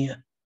WrestleMania,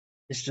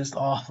 it's just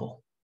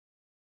awful.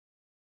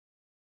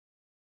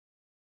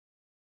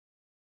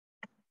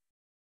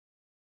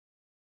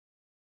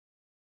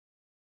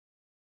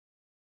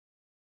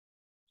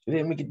 So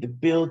then we get the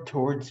build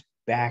towards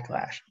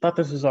Backlash. I thought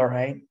this was all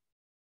right.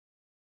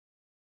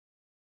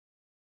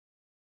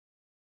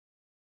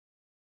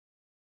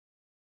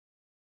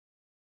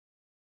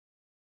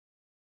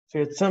 So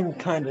it's some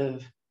kind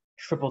of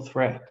triple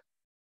threat.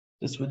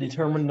 This would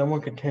determine number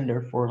one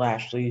contender for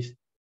Lashley's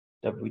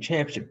WWE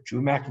Championship.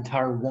 Drew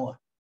McIntyre won.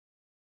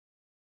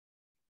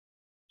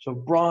 So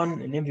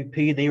Braun and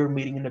MVP, they were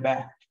meeting in the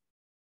back.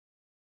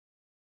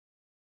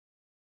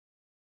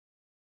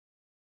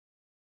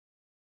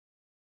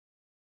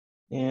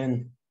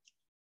 And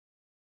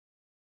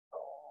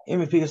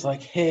MVP is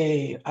like,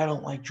 hey, I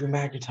don't like Drew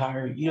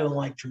McIntyre. You don't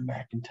like Drew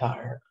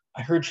McIntyre.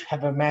 I heard you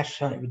have a match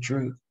tonight with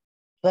Drew.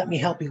 Let me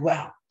help you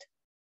out.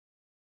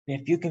 And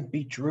if you can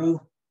beat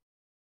Drew,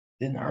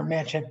 then our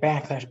match at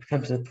Backlash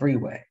becomes a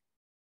three-way.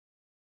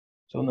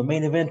 So in the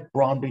main event,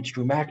 Braun beats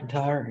Drew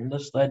McIntyre, and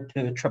this led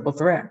to a triple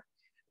threat.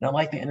 And I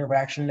like the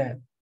interaction that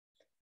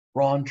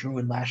Braun, Drew,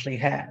 and Lashley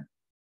had.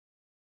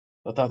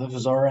 I thought this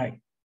was all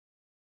right.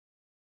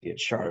 You had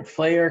Charlotte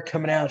Flair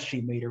coming out. She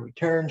made her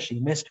return.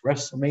 She missed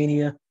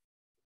WrestleMania.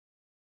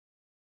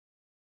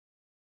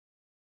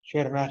 She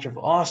had a match with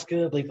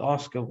Asuka. I believe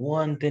Asuka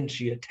won. Then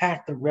she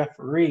attacked the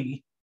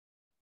referee.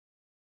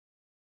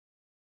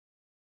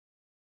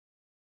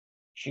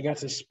 She got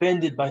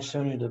suspended by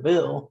Sonya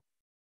Deville.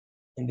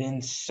 And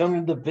then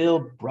Sonya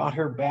Deville brought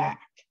her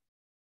back.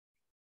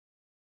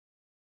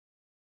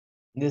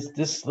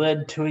 This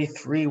led to a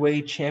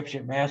three-way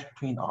championship match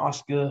between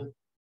Asuka,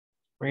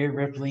 Rhea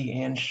Ripley,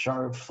 and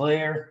Charlotte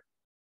Flair.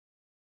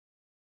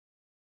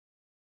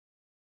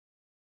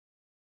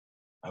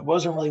 I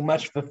wasn't really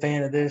much of a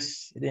fan of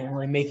this. It didn't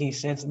really make any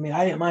sense. I mean,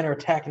 I didn't mind her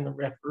attacking the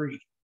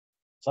referee.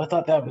 So I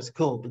thought that was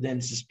cool. But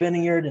then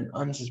suspending her and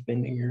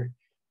unsuspending her,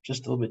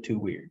 just a little bit too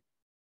weird.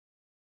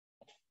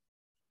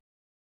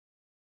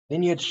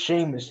 Then you had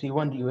Sheamus. He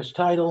won the U.S.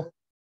 title.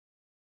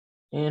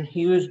 And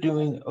he was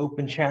doing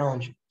open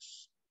challenges.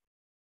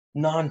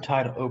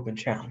 Non-title open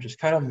challenges.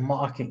 Kind of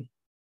mocking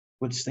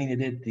what Cena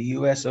did the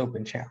U.S.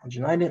 Open Challenge.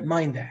 And I didn't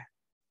mind that.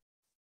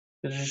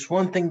 There's just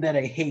one thing that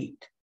I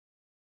hate.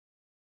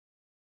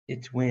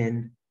 It's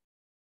when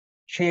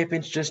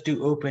champions just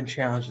do open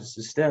challenges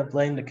instead of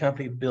letting the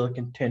company build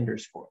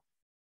contenders for them.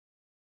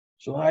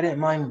 So I didn't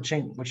mind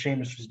what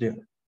Sheamus was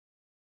doing.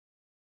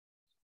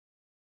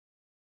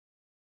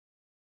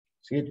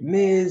 So you had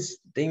Miz,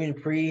 Damian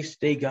Priest,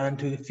 they got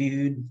into a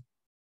feud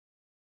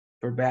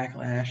for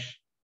Backlash.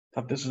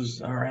 Thought this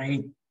was all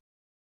right.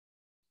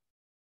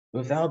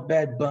 Without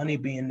Bad Bunny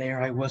being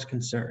there, I was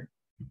concerned.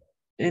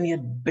 Then you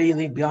had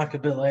Bayley, Bianca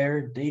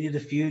Belair. They did a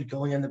feud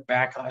going into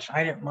Backlash.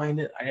 I didn't mind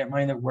it. I didn't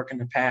mind their work in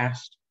the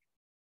past.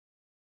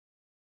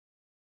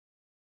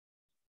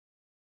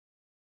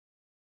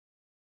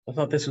 I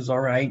thought this was all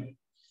right.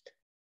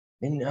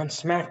 And on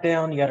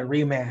SmackDown, you got a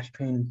rematch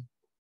between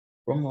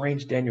Roman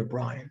Reigns and Daniel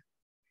Bryan.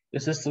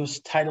 This was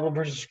title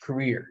versus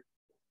career.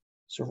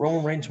 So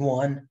Roman Reigns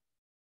won,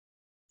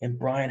 and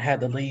Bryan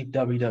had to leave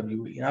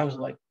WWE. And I was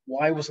like,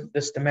 why wasn't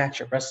this the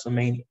match at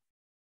WrestleMania?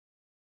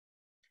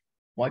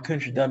 Why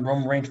couldn't you have done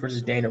Roman Reigns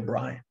versus Daniel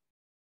Bryan?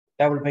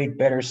 That would have made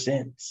better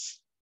sense.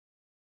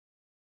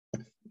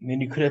 I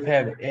mean, you could have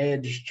had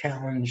Edge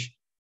challenge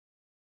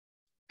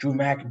Drew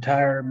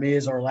McIntyre,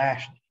 Miz, or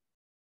Lashley.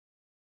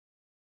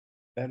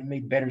 That would have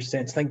made better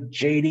sense. I think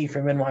JD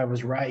from NY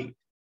was right.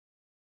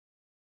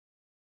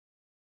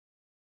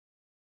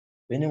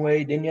 But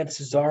anyway, then you had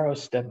Cesaro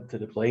step up to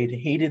the plate.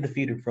 He did the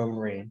feud with Roman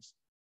Reigns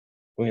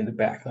going into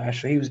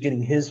Backlash. So he was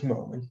getting his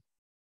moment.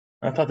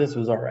 I thought this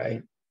was all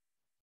right.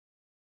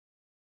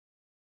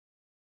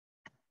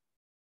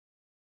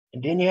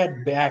 And then you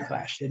had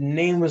Backlash. The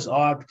name was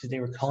odd because they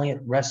were calling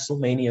it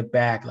WrestleMania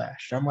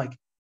Backlash. I'm like,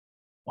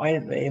 why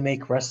didn't they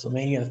make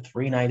WrestleMania a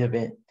 3-night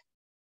event?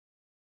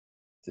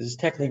 This is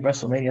technically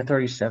WrestleMania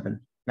 37,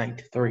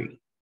 night 3.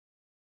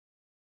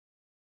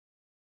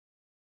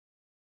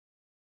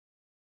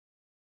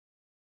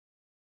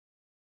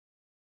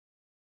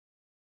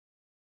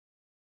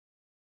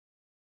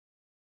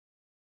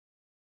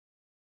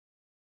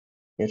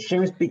 And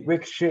Sheamus beat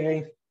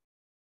Ricochet.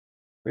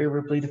 Rhea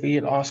Ripley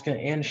defeated Asuka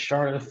and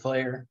Charlotte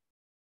Flair.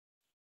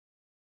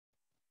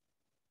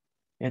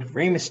 And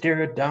Rey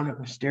Mysterio, Dominic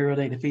Mysterio,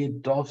 they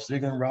defeated Dolph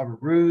Ziggler and Robert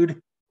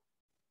Roode.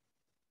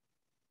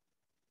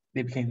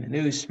 They became the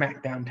new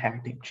SmackDown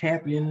Tag Team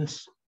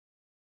Champions.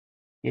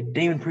 Yet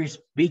Damon Priest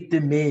beat The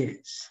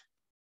Miz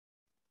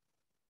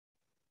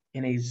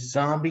in a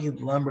zombie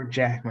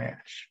lumberjack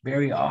match.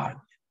 Very odd.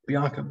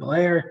 Bianca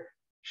Belair,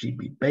 she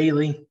beat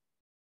Bayley.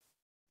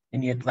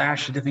 And yet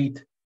Lashley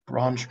defeat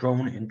Braun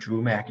Strowman and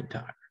Drew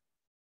McIntyre.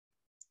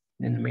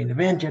 And in the main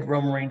event, yet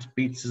Roman Reigns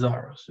beat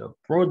Cesaro. So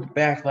Road to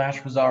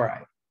Backlash was all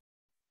right.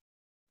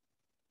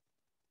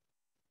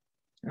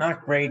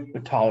 Not great,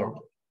 but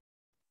tolerable.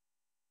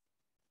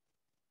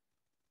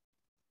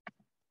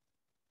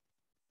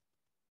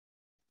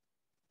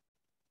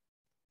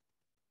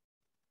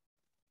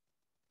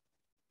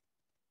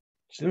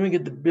 So then we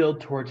get the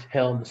build towards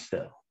Hell in the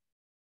Cell.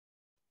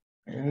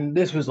 And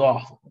this was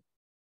awful.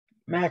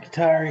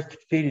 McIntyre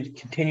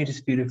continued to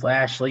dispute with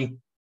Lashley.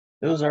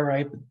 It was all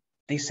right, but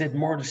they said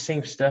more of the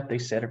same stuff they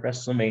said at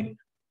WrestleMania.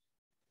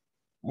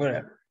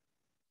 Whatever.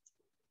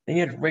 Then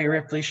you had Rhea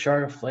Ripley,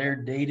 Charlotte Flair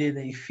dated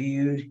a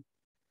feud.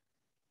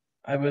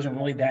 I wasn't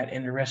really that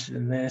interested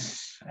in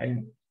this. I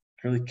didn't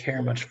really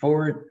care much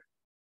for it.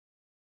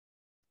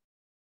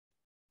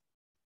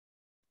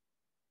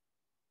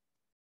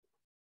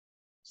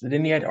 So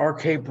then you had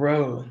RK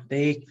Bro.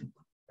 They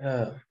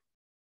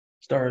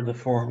started the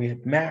forum. You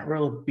had Matt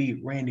Riddle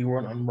beat Randy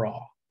Orton on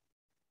Raw.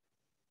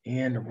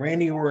 And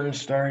Randy Orton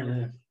started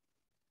to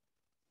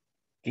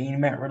gain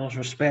Matt Riddle's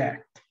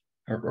respect.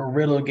 Or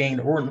Riddle gained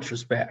Orton's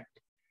respect.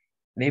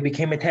 And they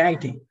became a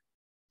tag team,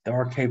 the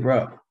RK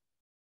Bro.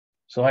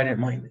 So I didn't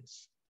mind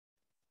this.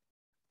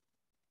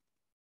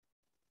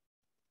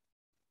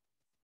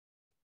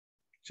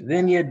 So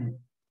then you had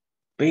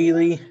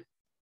Bayley,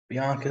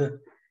 Bianca.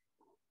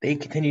 They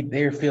continued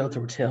their feud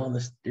towards Hell in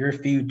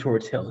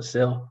the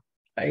Cell.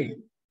 I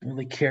didn't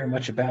really care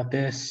much about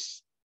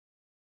this.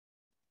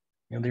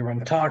 You know, they were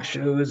on talk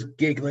shows,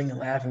 giggling and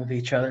laughing with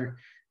each other.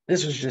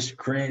 This was just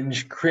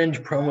cringe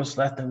promos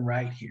left and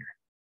right here.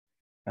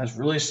 I was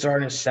really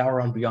starting to sour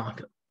on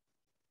Bianca.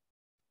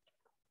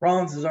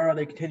 Rollins and Cesaro,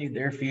 they continued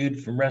their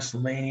feud from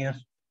WrestleMania.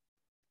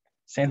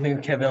 Same thing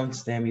with Kevin Owens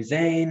and Sami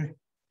Zayn.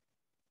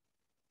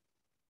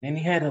 And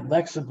he had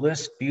Alexa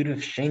Bliss feud with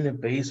Shayna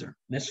Baszler.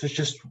 This was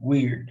just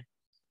weird.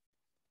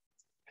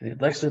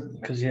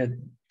 Because he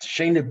had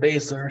Shayna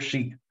Baszler,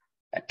 she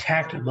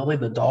attacked Lily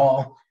the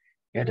doll.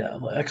 You had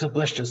Alexa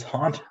Bliss just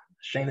haunt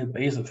Shayna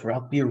Baszler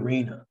throughout the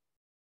arena.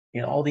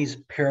 You know, all these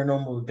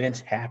paranormal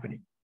events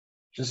happening.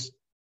 Just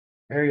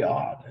very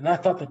odd. And I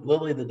thought that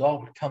Lily the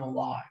doll would come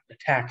alive,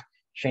 attack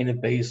Shayna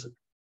Baszler.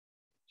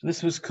 So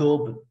this was cool,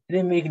 but it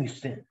didn't make any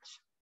sense.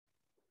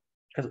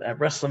 Because at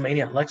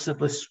WrestleMania, Alexa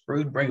Bliss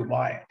screwed Bray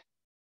Wyatt.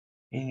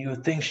 And you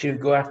would think she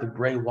would go after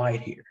Bray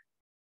Wyatt here.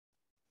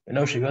 But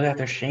no, she goes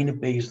after Shayna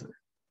Baszler.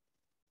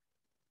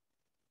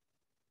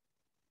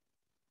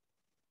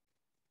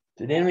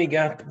 So then we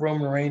got the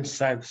Roman Reigns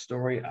side of the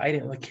story. I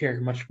didn't really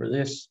care much for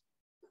this.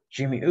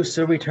 Jimmy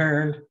Uso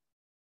returned.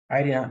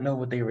 I did not know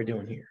what they were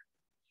doing here.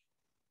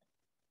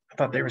 I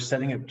thought they were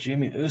setting up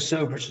Jimmy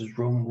Uso versus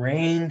Roman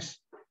Reigns.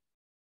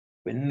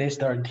 But then they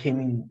started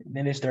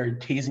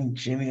teasing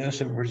Jimmy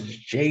Uso versus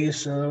Jey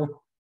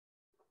Uso.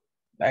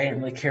 I didn't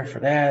really care for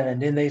that. And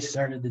then they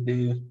started to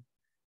do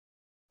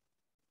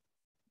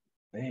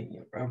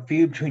a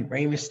feud between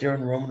Rey Mysterio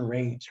and Roman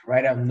Reigns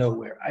right out of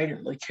nowhere. I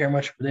didn't really care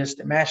much for this.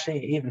 The match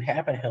didn't even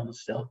happen at Hell in a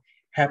Cell.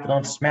 It happened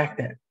on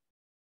SmackDown.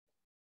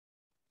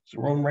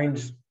 So Roman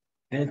Reigns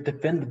didn't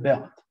defend the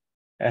belt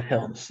at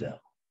Hell in a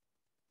Cell.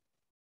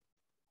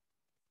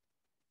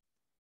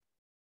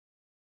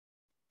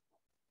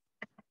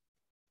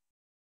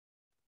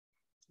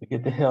 We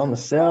get to Hell in a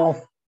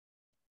Cell.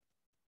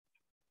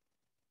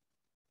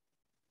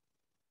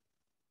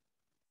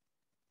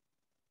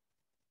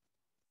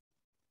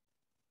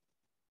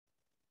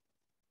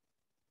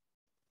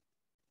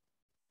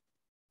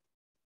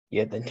 You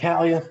had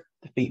Natalya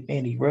defeat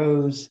Mandy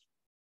Rose.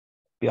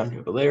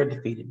 Bianca Belair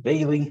defeated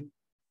Bayley.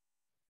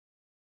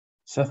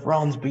 Seth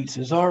Rollins beat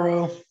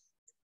Cesaro.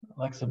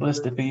 Alexa Bliss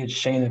defeated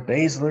Shayna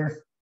Baszler.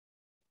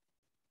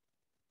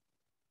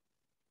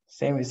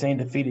 Sami Zayn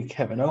defeated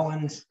Kevin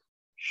Owens.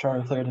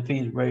 Charlotte Flair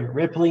defeated Rhea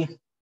Ripley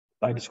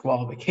by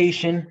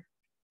disqualification.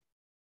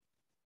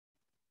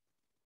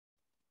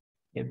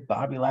 And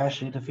Bobby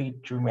Lashley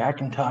defeated Drew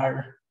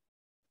McIntyre.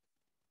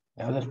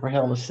 Now that's for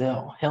Hell in a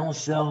Cell. Hell in a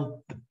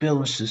Cell, the bill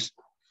was just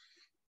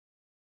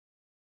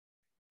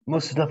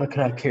most of the stuff I could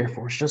not care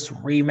for. It's just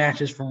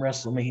rematches from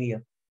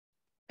WrestleMania.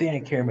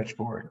 Didn't care much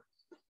for it.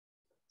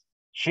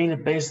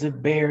 Shayna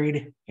Baszler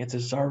buried. Gets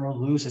Cesaro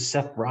loses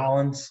Seth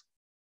Rollins.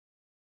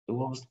 So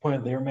what was the point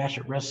of their match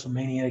at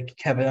WrestleMania?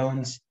 Kevin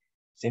Owens,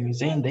 Sami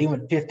Zayn, they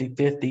went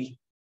 50-50.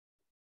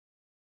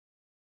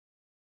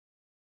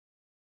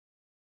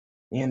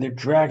 And they're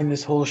dragging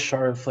this whole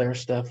Charlotte Flair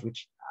stuff,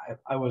 which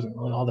I wasn't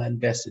really all that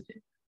invested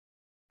in.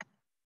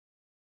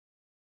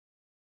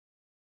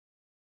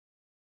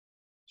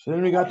 So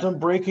then we got some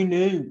breaking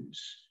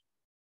news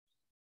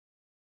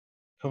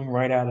coming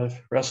right out of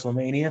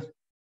WrestleMania.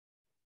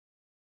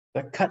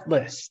 The cut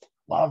list.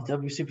 A lot of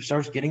W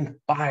superstars getting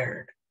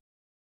fired.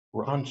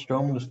 Braun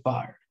Strowman was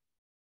fired.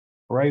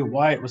 Bray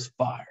Wyatt was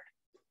fired.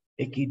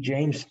 Mickie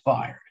James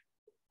fired.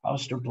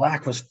 Aleister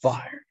Black was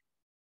fired.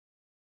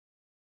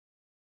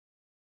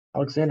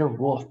 Alexander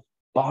Wolf,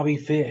 Bobby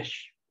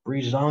Fish,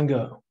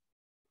 Breezango,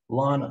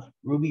 Lana,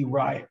 Ruby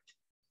Riott,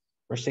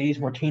 Mercedes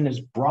Martinez,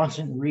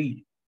 Bronson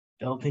Reed,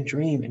 Velveteen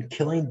Dream, and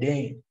Killing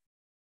Dane.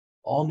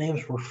 All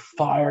names were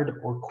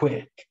fired or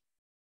quit.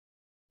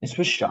 This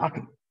was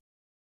shocking.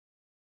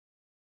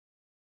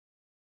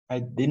 I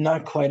did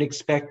not quite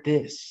expect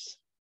this.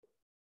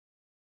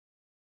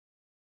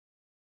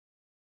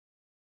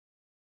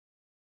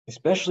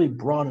 Especially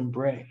Braun and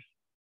Bray.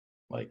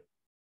 Like,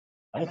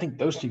 I don't think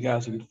those two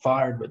guys would get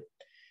fired, but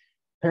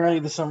apparently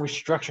there's some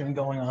restructuring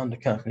going on in the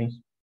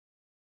company.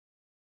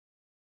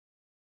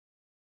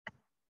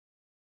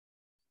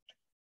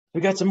 We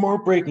got some more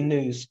breaking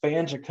news.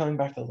 Fans are coming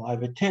back to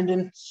live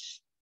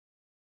attendance.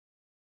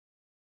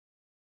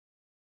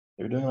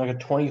 They're doing like a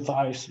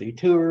 25-city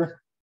tour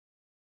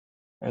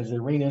as the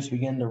arenas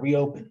begin to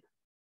reopen.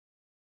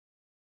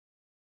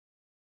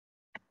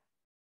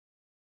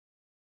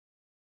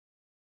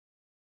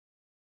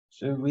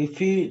 So we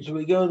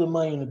go to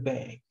Money in the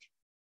Bank.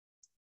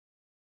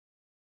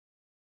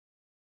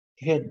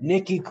 You had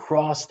Nikki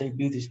Cross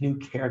debut this new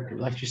character,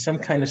 like she's some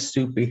kind of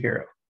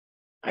superhero.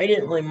 I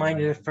didn't really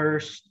mind it at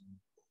first.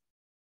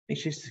 I think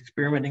she's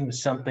experimenting with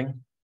something.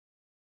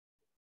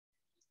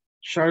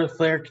 Charlotte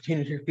Flair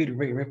continued her feud with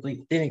Rhea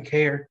Ripley. Didn't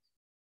care.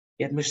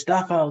 You had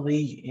Mustafa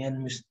Ali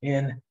and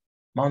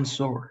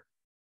Mansoor.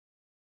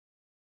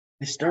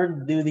 They started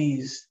to do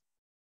these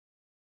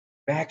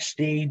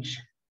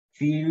backstage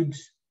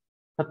feuds.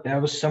 Thought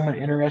that was somewhat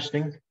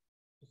interesting.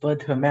 It led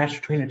to a match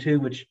between the two,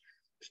 which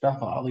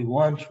Mustafa Ali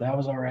won, so that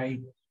was all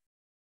right.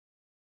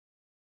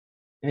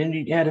 And then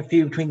you had a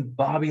feud between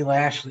Bobby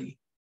Lashley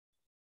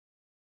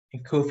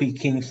and Kofi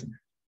Kingston.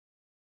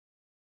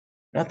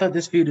 And I thought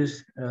this feud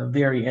was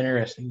very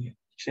interesting.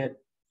 Shit.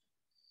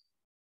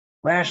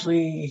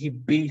 Lashley, he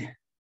beat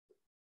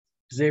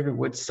Xavier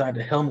Woods' side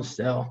of Hell in a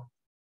Cell.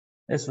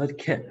 That's led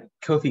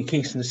Kofi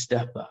Kingston to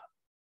step up.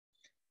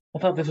 I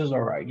thought this was all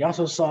right. You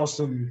also saw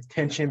some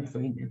tension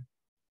between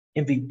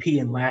MVP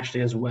and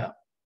Lashley as well.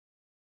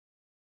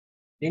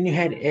 Then you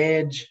had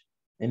Edge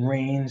and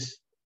Reigns.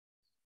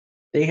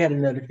 They had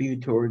another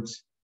feud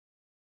towards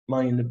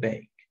Money in the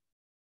Bank.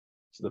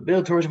 So the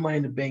build towards Money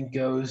in the Bank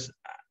goes,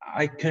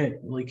 I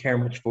couldn't really care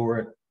much for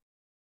it.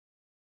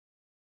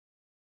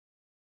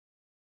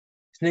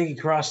 Nikki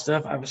Cross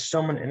stuff, I was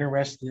somewhat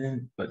interested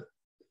in, but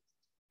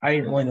I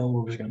didn't really know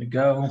where it was going to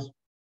go.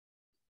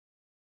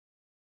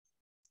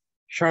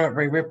 Charlotte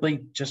Rhea Ripley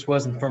just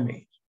wasn't for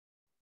me.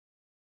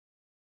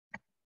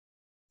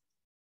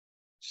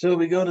 So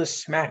we go to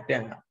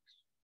SmackDown.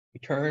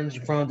 Returns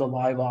in front of the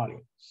live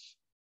audience.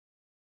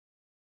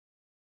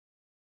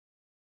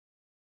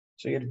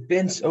 So you had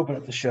Vince open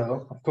up the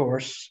show, of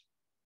course.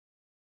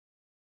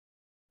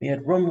 We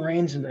had Roman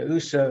Reigns and the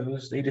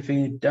Usos. They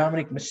defeated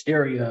Dominic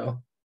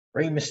Mysterio,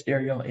 Rey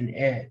Mysterio, and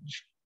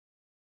Edge.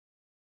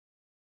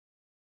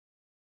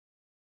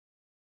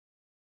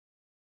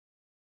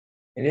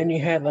 And then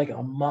you had like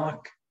a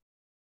mock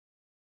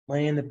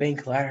Money in the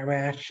Bank ladder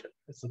match.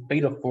 It's a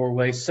fatal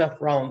four-way.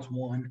 Seth Rollins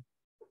won.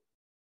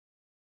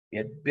 You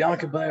had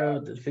Bianca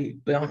Belair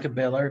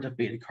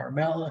defeated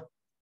Carmella.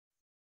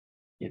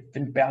 You had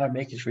Finn Balor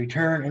make his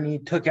return, and he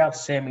took out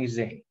Sami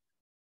Zayn.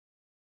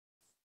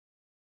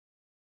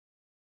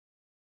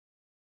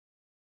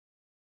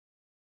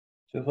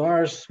 So as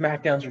far as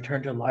SmackDown's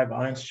return to a live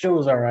audience, show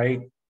was all right.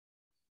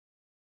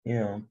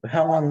 But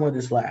how long would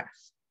this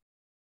last?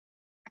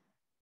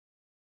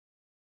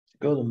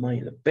 Go to Money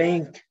in the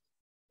Bank.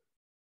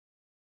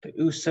 The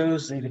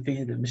Usos, they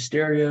defeated the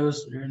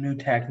Mysterios. They're new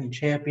tag team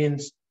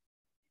champions.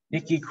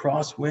 Nikki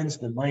Cross wins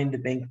the Money in the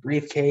Bank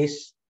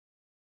briefcase.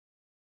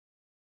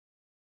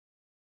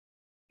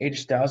 AJ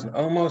Styles and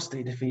Omos,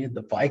 they defeated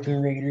the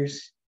Viking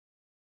Raiders.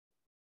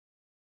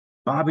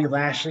 Bobby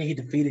Lashley, he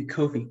defeated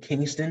Kofi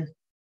Kingston.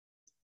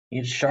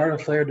 And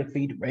Charlotte Flair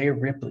defeated Rhea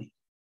Ripley.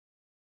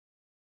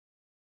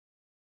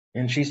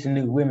 And she's the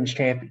new women's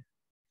champion.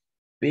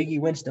 Big E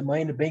wins the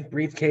Money in the Bank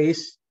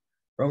briefcase.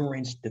 Roman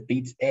Reigns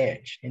defeats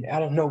Edge. And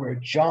out of nowhere,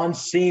 John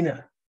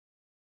Cena,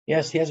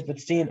 yes, he hasn't been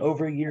seen in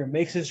over a year,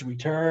 makes his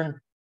return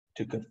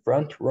to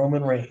confront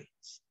Roman Reigns.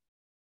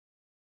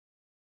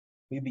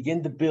 We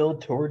begin to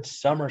build towards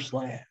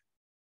SummerSlam.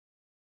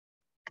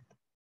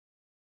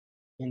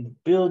 And the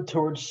build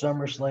towards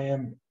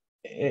SummerSlam,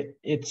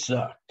 it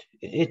sucked.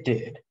 It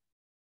did.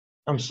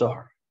 I'm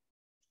sorry.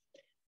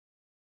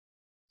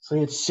 So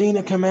he had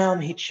Cena come out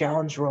and he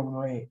challenged Roman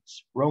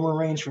Reigns. Roman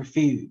Reigns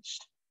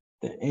refused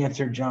to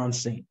answer John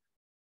Cena.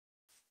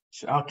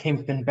 So out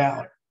came Finn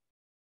Balor.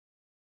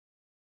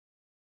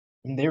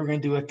 And they were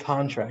going to do a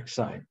contract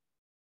sign.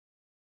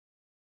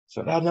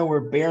 So out of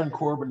nowhere, Baron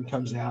Corbin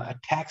comes out,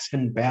 attacks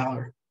Finn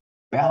Balor.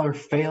 Balor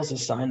fails to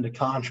sign the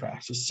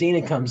contract. So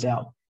Cena comes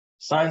out,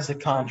 signs the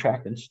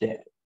contract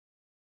instead.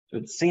 So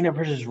it's Cena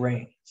versus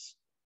Reigns.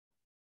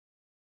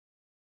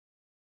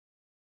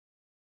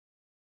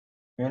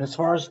 And as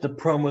far as the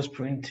promos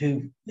between the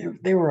two,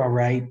 they were all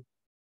right.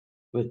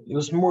 But it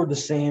was more the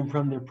same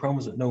from their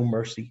promos at No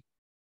Mercy.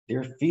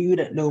 Their feud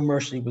at No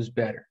Mercy was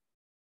better.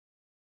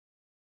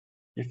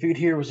 Their feud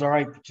here was all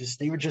right, but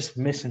they were just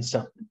missing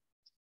something.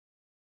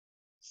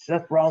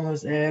 Seth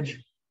Rollins'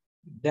 Edge,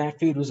 that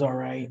feud was all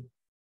right.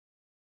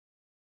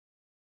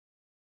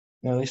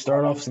 They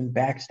started off some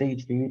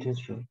backstage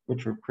feuds,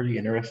 which were pretty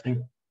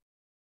interesting.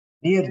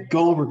 He had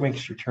Goldberg make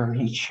his return.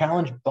 He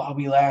challenged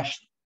Bobby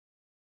Lashley,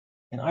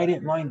 and I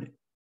didn't mind it.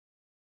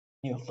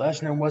 If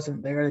Lesnar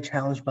wasn't there to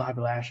challenge Bobby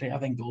Lashley, I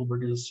think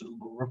Goldberg is a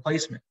suitable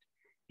replacement.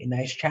 A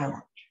nice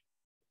challenge.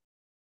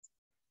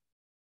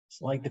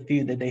 It's like the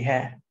feud that they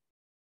had.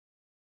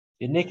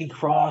 Did Nikki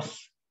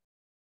Cross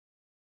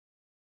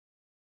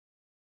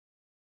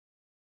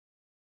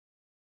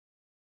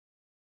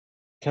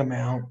come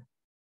out?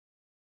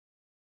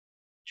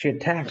 She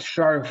attacked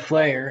Charlotte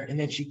Flair, and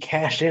then she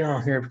cashed in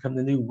on her to become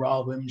the new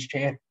Raw Women's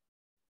Champion.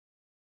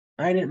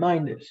 I didn't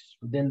mind this,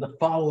 but then the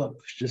follow-up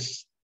was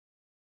just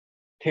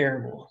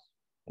terrible.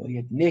 You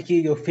had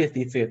Nikki go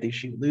 50-50.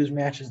 She would lose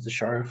matches to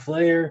Charlotte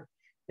Flair,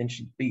 then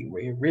she'd beat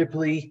Rhea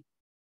Ripley.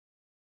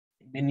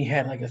 Then you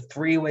had like a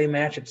three-way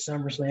match at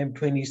SummerSlam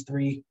between these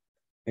three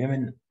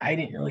women. I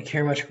didn't really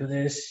care much for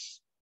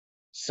this.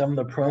 Some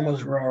of the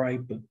promos were all right,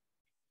 but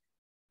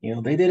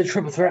they did a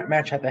triple threat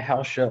match at the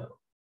house show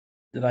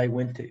that I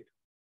went to.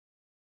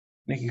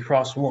 Nikki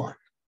Cross won.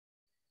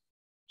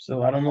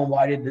 So I don't know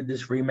why they did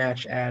this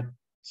rematch at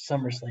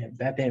SummerSlam.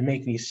 That didn't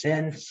make any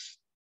sense.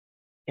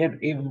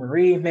 Eva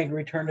Marie made a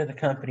return to the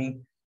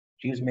company.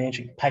 She was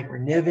managing Piper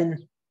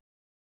Niven.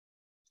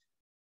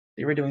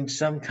 They were doing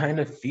some kind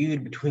of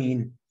feud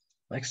between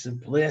Alexa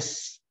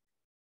Bliss.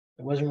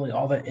 I wasn't really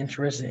all that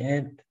interested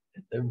in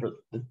it.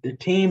 The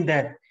team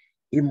that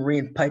Eva Marie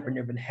and Piper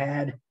Niven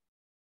had,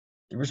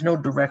 there was no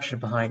direction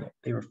behind it.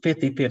 They were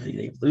 50-50.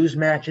 They lose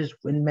matches,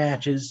 win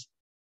matches,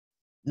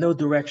 no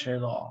direction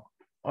at all.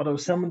 Although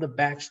some of the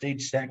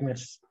backstage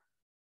segments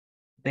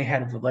they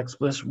had with Alexa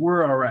Bliss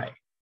were all right.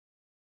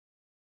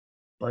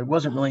 But I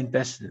wasn't really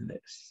invested in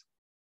this.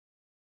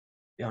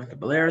 Bianca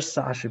Belair,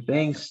 Sasha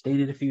Banks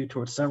stated a feud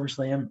towards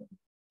SummerSlam.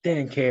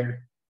 Didn't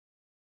care.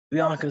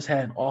 Bianca's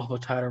had an awful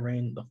title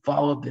reign. The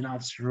follow-up did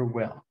not serve her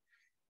well.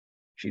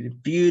 She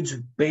did feuds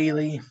with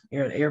Bayley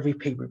at every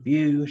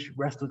pay-per-view. She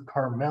wrestled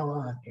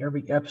Carmella on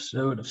every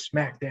episode of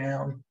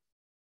SmackDown.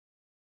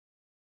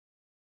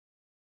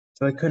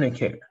 So I couldn't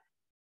care.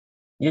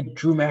 Yet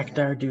Drew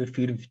McIntyre did a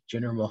feud with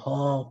Jinder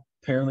Mahal.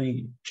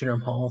 Apparently, Jinder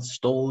Mahal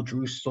stole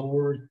Drew's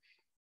sword.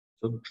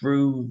 So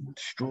Drew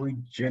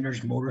destroyed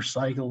Jinder's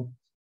motorcycle.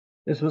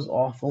 This was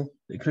awful.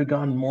 They could have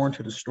gone more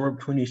into the story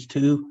between these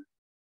two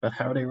about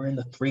how they were in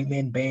the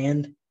three-man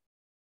band.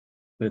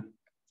 But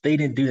they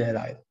didn't do that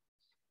either.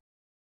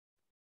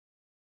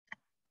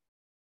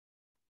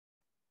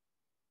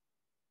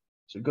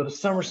 So go to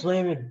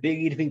SummerSlam and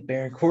Big E defeat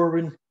Baron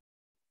Corbin.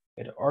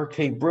 At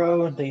RK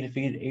Bro, they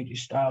defeated AJ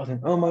Styles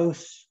and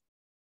Omos,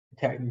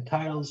 attacking the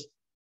titles.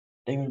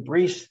 Damien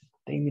Priest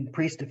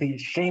defeated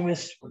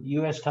Sheamus for the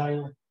U.S.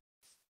 title.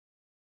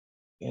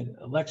 And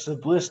Alexa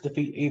Bliss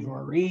defeat Eva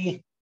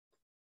Marie.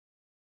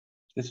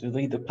 This would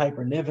lead to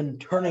Piper Niven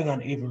turning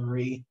on Eva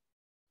Marie,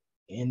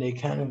 and they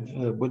kind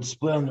of would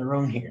split on their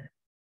own here.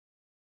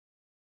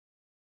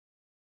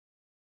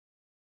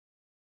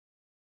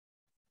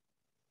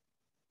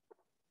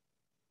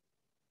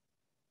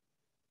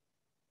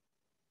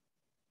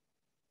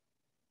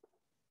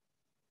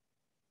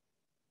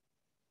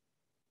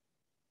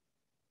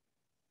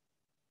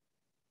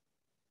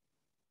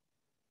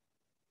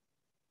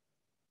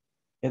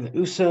 And the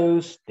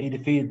Usos, they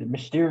defeated the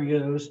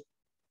Mysterios.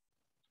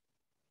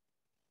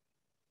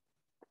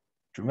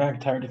 Drew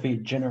McIntyre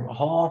defeated Jinder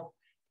Mahal.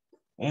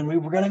 And we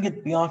were going to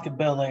get Bianca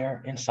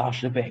Belair and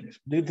Sasha Banks.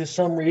 Due to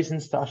some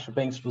reason, Sasha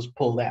Banks was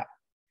pulled out.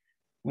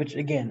 Which,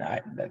 again,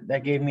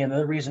 that gave me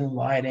another reason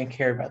why I didn't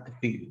care about the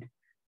feud.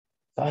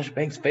 Sasha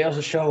Banks fails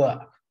to show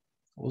up.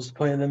 What was the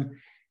point of them?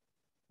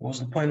 What was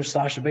the point of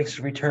Sasha Banks'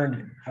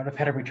 return? I would have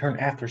had a return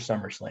after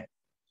SummerSlam.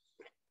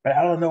 But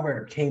out of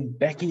nowhere came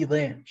Becky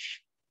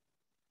Lynch.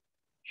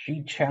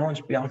 She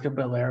challenged Bianca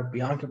Belair.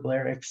 Bianca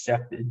Belair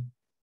accepted.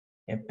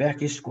 And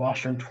Becky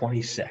squashed her in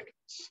 20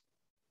 seconds.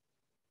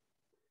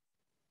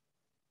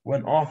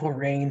 What an awful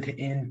reign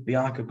to end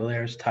Bianca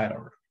Belair's title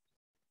run.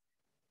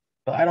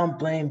 But I don't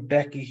blame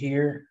Becky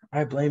here.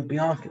 I blame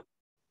Bianca.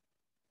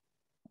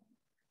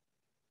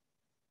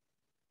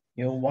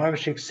 Why would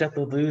she accept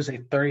to lose a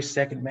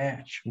 30-second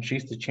match when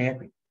she's the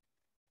champion?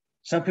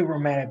 Some people are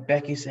mad at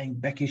Becky, saying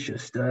Becky should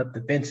have stood up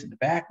to Vince in the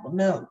back. Well,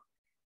 no.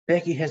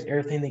 Becky has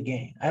everything to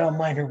gain. I don't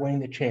mind her winning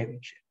the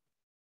championship.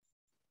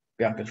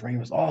 Bianca's reign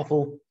was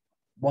awful.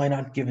 Why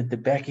not give it to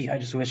Becky? I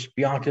just wish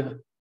Bianca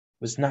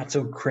was not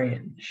so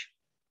cringe.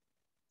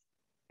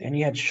 Then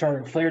you had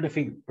Charlotte Flair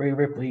defeat Rhea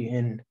Ripley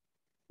and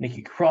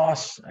Nikki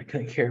Cross. I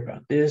couldn't care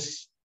about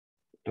this.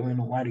 Don't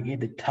know why they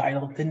gave the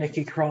title to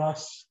Nikki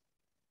Cross.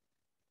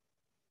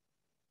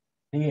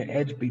 Then you had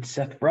Edge beat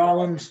Seth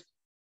Rollins.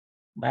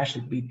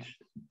 Lashley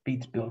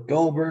beats Bill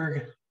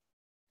Goldberg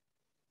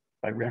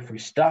by referee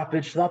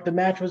stoppage. Thought the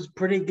match was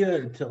pretty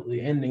good until the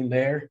ending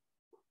there.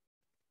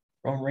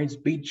 Roman Reigns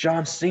beat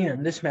John Cena.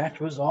 This match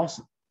was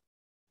awesome.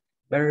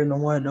 Better than the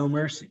one at No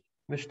Mercy.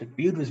 Wish the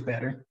feud was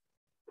better.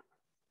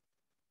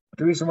 But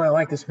the reason why I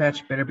like this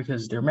match better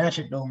because their match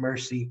at No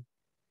Mercy,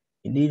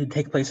 it needed to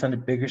take place on the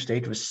bigger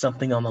stage with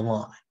something on the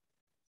line.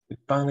 We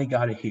finally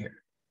got it here.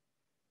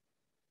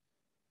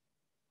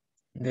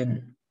 And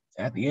then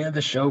at the end of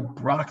the show,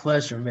 Brock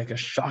Lesnar would make a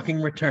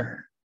shocking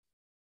return.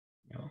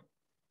 You know,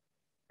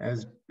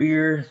 as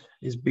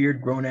his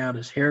beard grown out,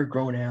 his hair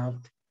grown out.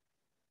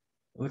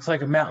 It looks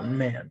like a mountain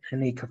man,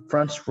 and he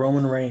confronts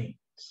Roman Reigns.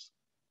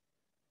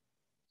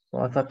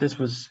 Well, I thought this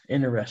was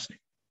interesting.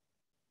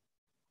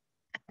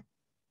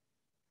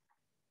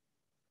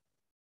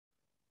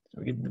 So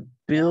we get the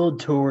build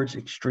towards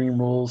Extreme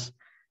Rules.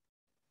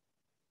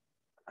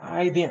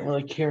 I didn't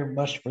really care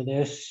much for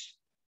this.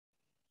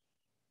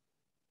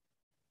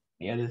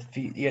 You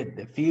had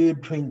the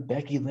feud between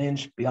Becky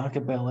Lynch, Bianca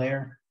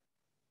Belair.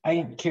 I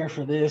didn't care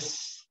for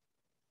this.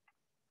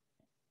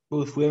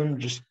 Both women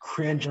just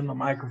cringe on the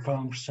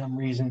microphone for some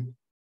reason.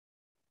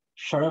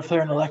 Charlotte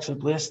Flair and Alexa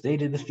Bliss, they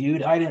did the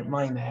feud. I didn't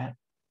mind that.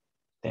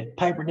 That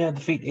Piper Niven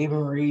defeat Ava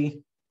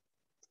Marie.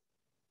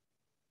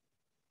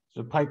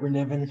 So Piper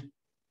Niven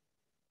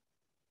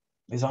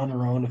is on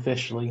her own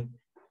officially.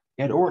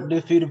 You had Orton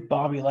defeated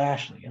Bobby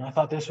Lashley, and I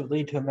thought this would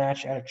lead to a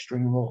match at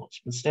Extreme Rules.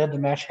 Instead, the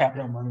match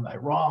happened on Monday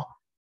Night Raw.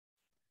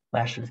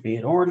 Lashley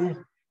defeated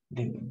Orton.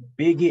 Then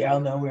Big E out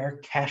of nowhere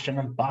cashed in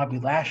on Bobby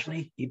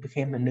Lashley. He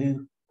became the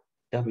new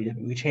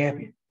WWE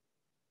champion.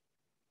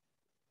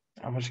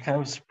 I was kind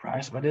of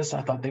surprised by this.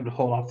 I thought they would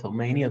hold off till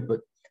Mania,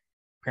 but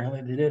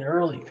apparently they did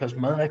early because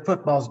Monday Night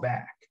Football's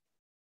back.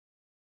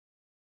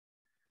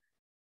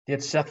 They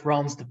had Seth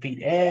Rollins defeat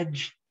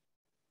Edge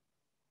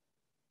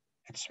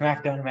at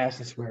SmackDown in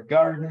Madison Square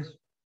Garden.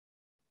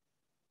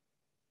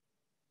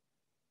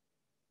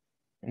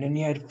 And then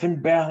you had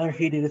Finn Balor.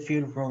 He did a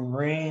feud with Roman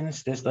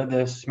Reigns. This led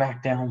to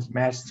SmackDown's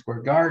Madison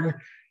Square Garden.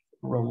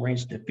 Roman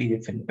Reigns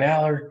defeated Finn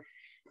Balor.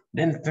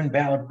 Then Finn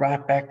Balor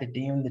brought back the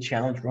Demon to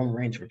challenge Roman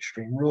Reigns for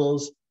Extreme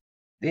Rules.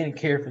 They didn't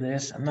care for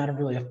this. I'm not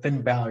really a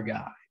Finn Balor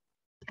guy.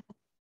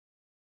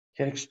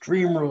 You had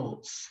Extreme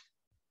Rules.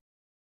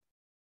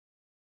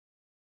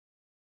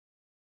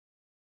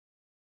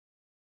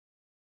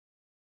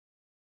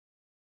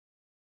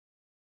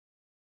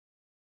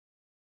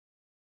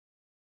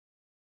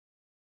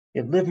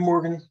 You had Liv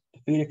Morgan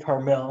defeated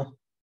Carmella.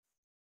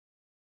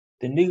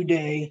 The New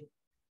Day,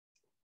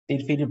 they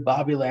defeated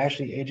Bobby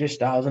Lashley, AJ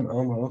Styles, and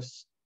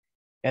Omos.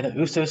 You had the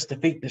Usos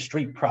defeat the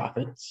Street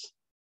Profits.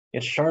 You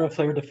had Charlotte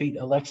Flair defeat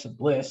Alexa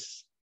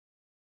Bliss.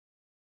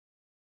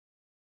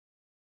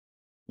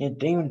 You had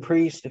Damon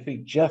Priest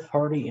defeat Jeff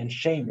Hardy and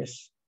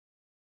Sheamus.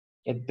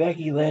 You had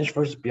Becky Lynch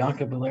versus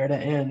Bianca Belair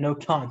and no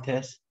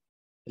contest.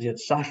 You had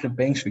Sasha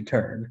Banks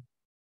return.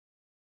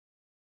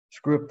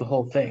 Screw up the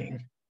whole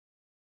thing.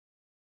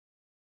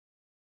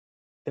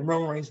 Then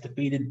Roman Reigns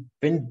defeated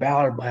Finn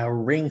Balor by a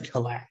ring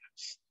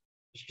collapse.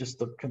 It's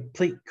just a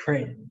complete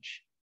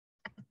cringe.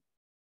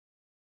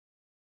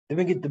 Then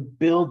we get the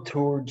build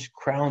towards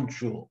Crown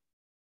Jewel.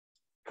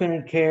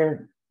 Couldn't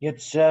care.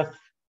 Yet Seth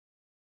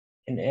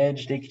and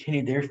Edge, they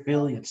continued their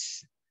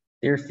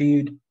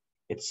feud.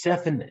 It's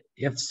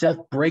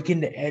Seth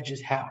breaking into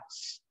Edge's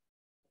house.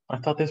 I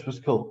thought this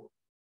was cool.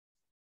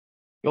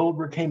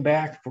 Goldberg came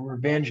back for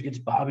revenge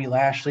against Bobby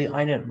Lashley.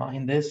 I didn't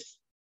mind this.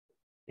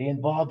 They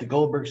involved the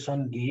Goldberg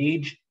son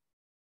Gage,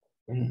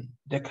 and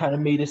that kind of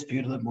made this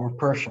feud a little more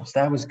personal. So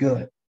that was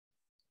good.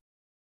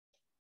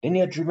 Then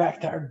you had Drew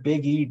McIntyre,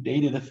 Big E, they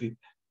did the feud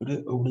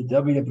over the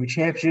WWE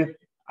Championship.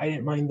 I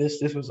didn't mind this.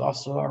 This was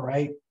also all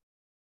right.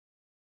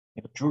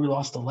 Drew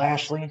lost to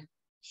Lashley,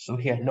 so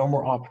he had no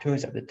more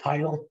opportunities at the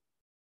title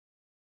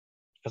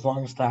as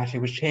long as Lashley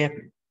was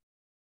champion.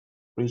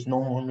 But he's no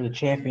longer the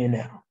champion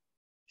now.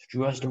 So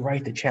Drew has the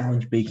right to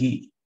challenge Big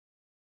E.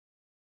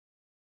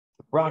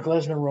 Brock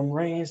Lesnar, Roman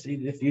Reigns, they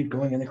did the feud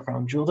going in the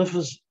Crown Jewel. This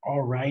was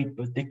all right,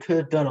 but they could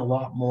have done a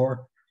lot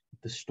more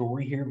with the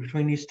story here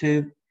between these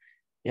two.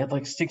 They had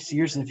like 6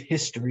 years of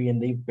history,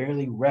 and they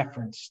barely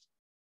referenced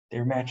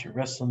their match at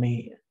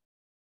WrestleMania.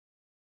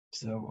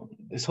 So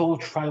this whole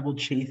tribal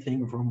chief thing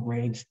with Roman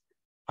Reigns,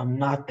 I'm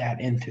not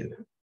that into.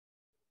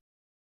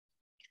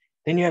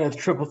 Then you had a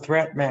triple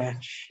threat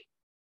match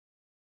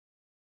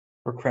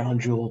for Crown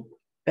Jewel.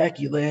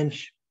 Becky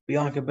Lynch,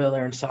 Bianca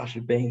Belair, and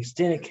Sasha Banks.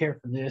 Didn't care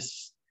for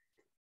this.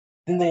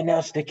 Then they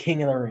announced the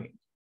King of the Ring.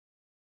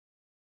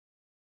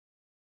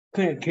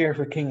 Couldn't care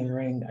for King of the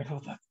Ring. I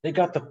thought they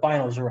got the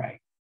finals right.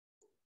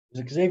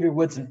 It was Xavier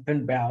Woods and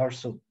Finn Balor,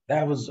 so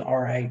that was all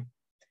right.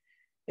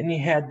 Then you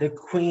had the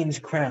Queen's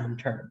Crown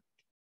tournament,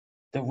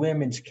 the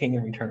Women's King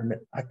of the Ring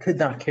tournament. I could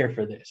not care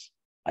for this.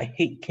 I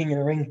hate King of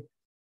the Ring. I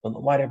don't know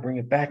why they bring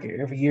it back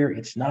every year.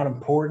 It's not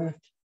important.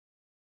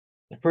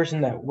 The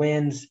person that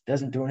wins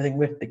doesn't do anything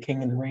with the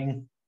King of the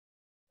Ring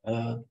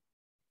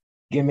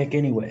gimmick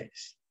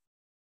anyways.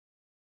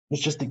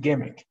 It's just a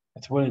gimmick.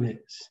 That's what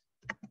it is.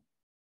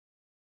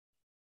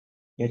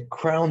 You had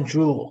Crown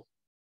Jewel.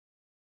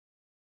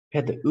 You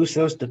had the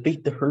Usos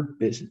defeat the Hurt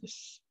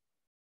Business.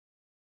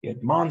 You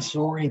had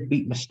Mansoori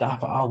beat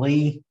Mustafa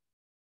Ali.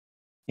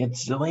 You had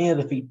Zelina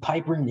defeat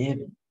Piper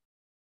Niven,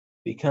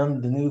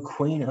 become the new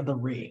queen of the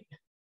ring.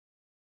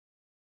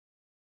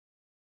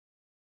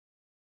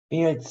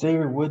 You had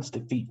Xavier Woods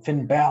defeat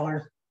Finn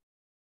Balor.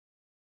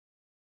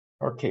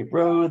 RK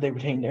Bro, they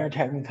retained their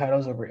tag team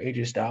titles over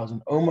AJ Styles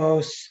and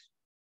Omos.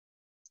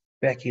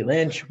 Becky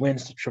Lynch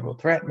wins the triple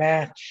threat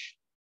match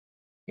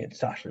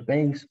against Sasha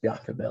Banks,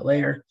 Bianca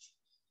Belair.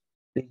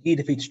 Big E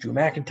defeats Drew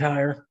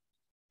McIntyre.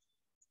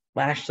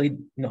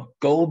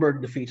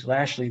 Goldberg defeats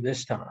Lashley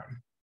this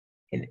time.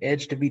 And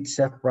Edge defeats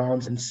Seth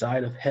Rollins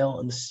inside of Hell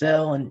in the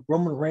Cell. And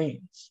Roman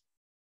Reigns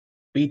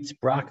beats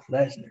Brock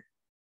Lesnar.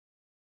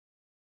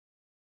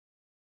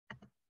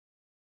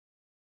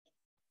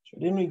 So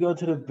then we go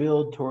to the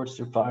build towards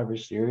Survivor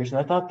Series. And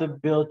I thought the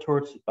build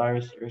towards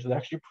Survivor Series was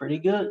actually pretty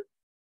good.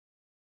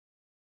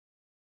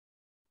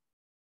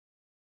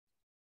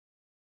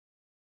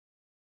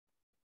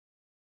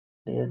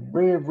 They had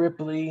Rhea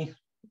Ripley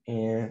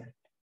and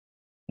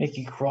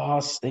Nikki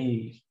Cross.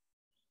 They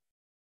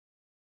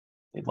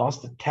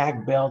lost the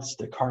tag belts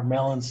to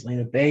Carmella and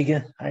Selena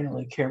Vega. I didn't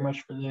really care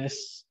much for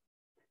this.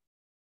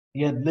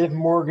 You had Liv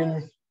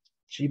Morgan.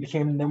 She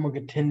became the number one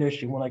contender.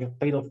 She won like a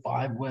fatal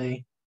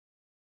 5-way.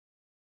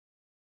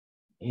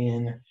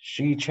 And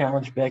she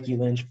challenged Becky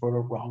Lynch for the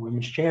Raw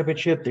Women's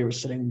Championship. They were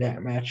setting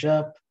that match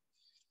up,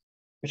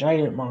 which I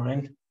didn't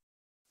mind.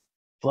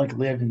 I feel like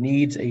Liv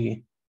needs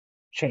a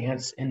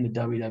chance in the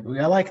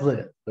WWE. I like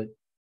Liv, but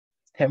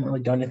haven't really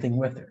done anything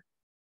with her.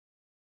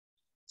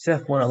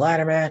 Seth won a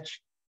ladder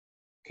match,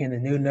 became the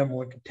new number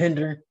one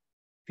contender,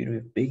 feuded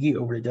with Big E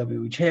over the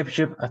WWE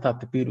Championship. I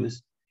thought the feud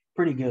was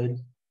pretty good.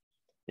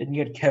 Then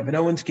you had Kevin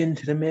Owens get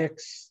into the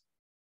mix,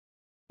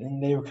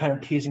 and they were kind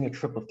of teasing a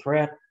triple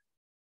threat.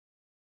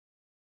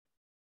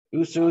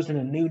 Usos and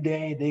A New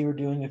Day, they were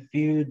doing a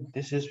feud.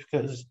 This is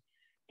because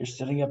they're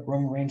setting up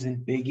Roman Reigns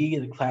and Big E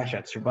to clash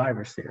at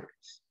Survivor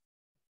Series.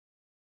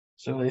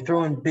 So they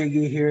throw in Big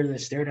E here. They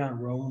stare down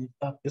Roman.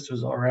 Thought this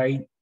was all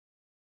right.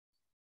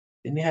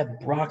 Then you had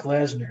Brock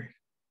Lesnar.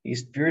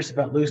 He's furious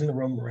about losing to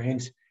Roman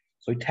Reigns,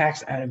 so he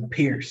attacks Adam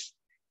Pearce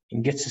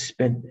and gets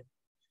suspended.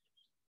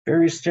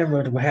 Very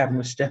similar to what happened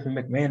with Stephanie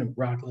McMahon and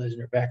Brock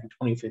Lesnar back in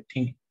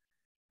 2015.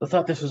 So I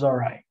thought this was all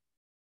right.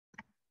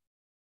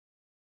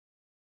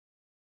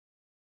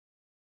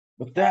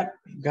 With that,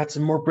 we've got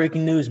some more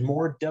breaking news,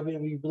 more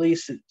WWE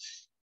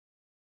releases.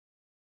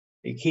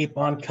 They keep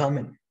on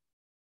coming.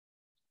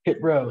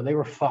 Hit Row, they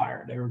were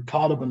fired. They were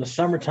called up in the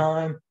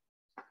summertime.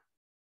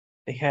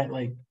 They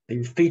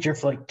were featured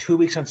for like 2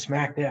 weeks on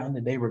SmackDown,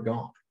 and they were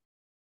gone.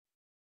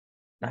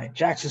 Nia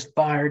Jax was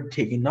fired.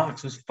 Tegan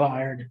Knox was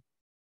fired.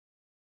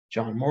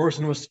 John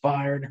Morrison was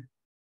fired.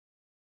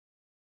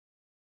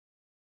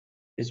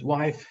 His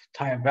wife,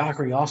 Taya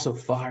Valkyrie, also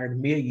fired.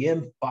 Mia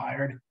Yim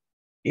fired.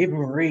 Eva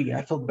Marie,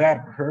 I feel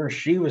bad for her.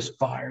 She was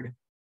fired.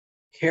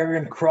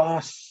 Karrion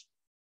Kross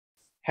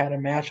had a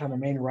match on the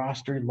main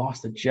roster. He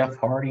lost to Jeff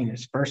Hardy in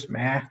his first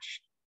match.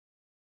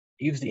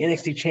 He was the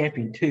NXT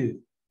champion,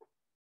 too.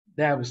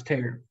 That was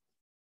terrible.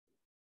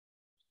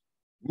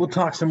 We'll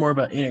talk some more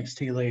about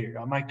NXT later.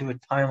 I might do a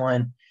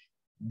timeline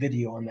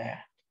video on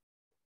that.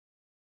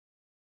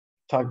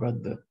 Talk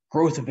about the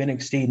growth of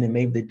NXT and then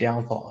maybe the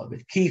downfall of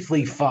it. Keith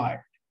Lee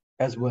fired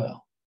as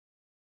well.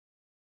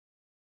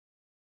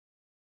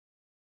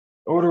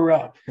 Order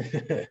up.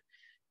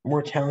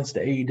 More talents to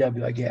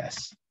AEW, I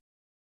guess.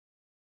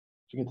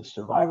 You get the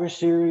Survivor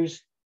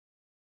Series.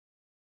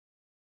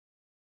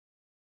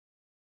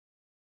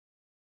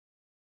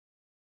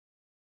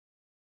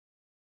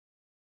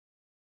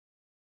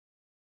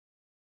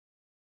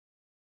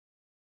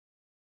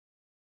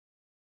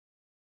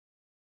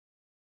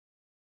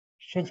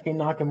 Shinsuke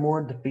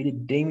Nakamura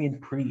defeated Damian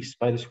Priest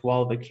by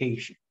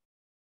disqualification.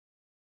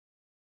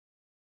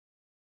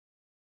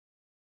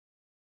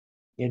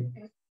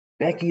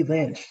 Becky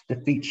Lynch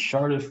defeats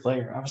Charlotte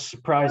Flair. I was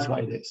surprised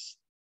by this.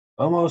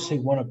 Almost he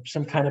won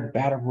some kind of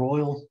battle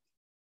royal.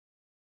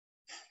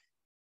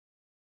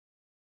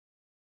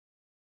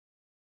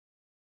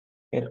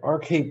 And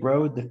RK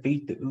Bro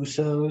defeat the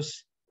Usos.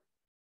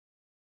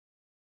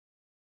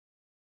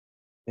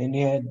 Then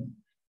you had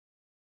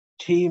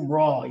Team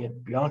Raw. You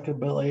had Bianca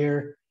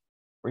Belair,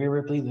 Rhea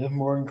Ripley, Liv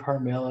Morgan,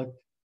 Carmella.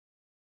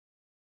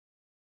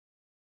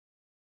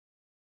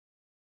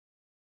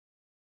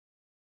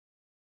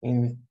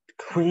 And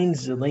Queen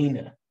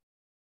Zelina.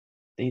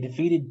 They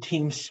defeated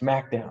Team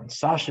SmackDown.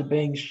 Sasha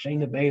Banks,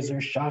 Shayna Baszler,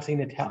 Shotzi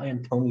Natalya,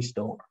 and Toni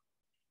Storm.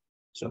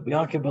 So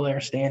Bianca Belair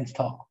stands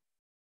tall.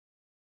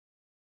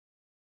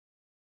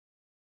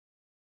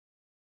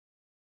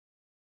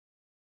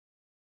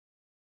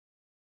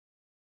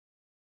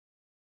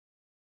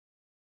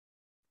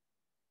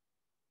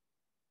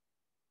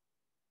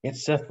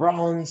 It's Seth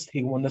Rollins.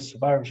 He won the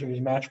Survivor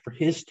Series match for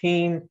his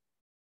team.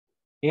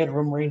 He had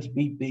Roman Reigns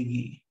beat Big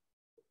E.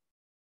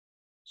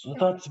 So I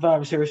thought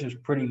Survivor Series was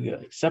pretty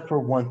good, except for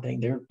one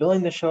thing. They were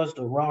billing the show as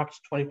The Rock's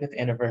 25th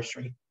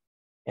anniversary,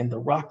 and The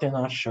Rock did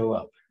not show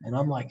up. And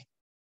I'm like,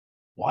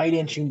 why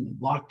didn't you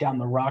lock down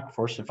The Rock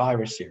for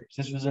Survivor Series?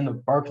 This was in the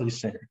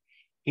Barclays Center.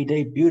 He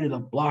debuted a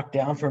block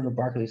down from the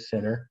Barclays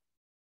Center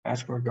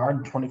as for a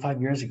garden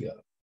 25 years ago.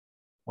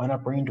 Why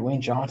not bring Dwayne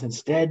Johnson?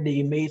 Instead,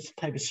 they made some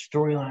type of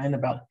storyline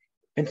about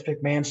Vince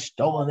McMahon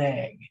stole an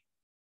egg.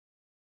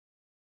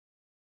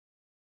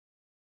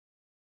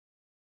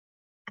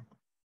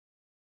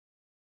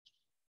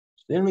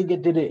 Then we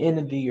get to the end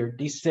of the year,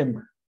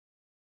 December.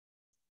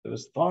 So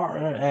as far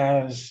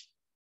as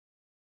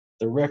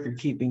the record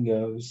keeping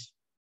goes,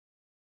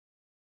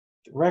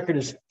 the record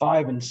is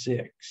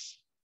 5-6.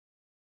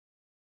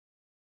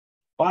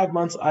 5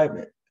 months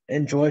I've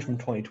enjoyed from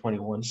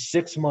 2021.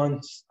 6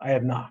 months I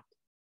have not.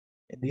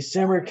 In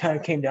December, it kind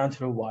of came down to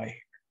the wire.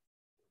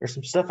 There's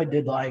some stuff I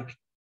did like,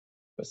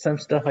 but some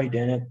stuff I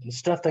didn't. The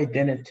stuff I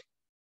didn't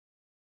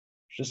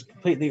was just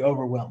completely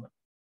overwhelming.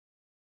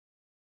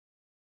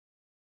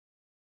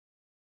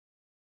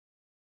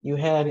 You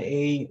had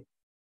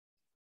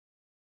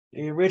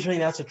originally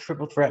that's a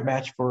triple threat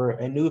match for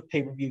a new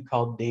pay-per-view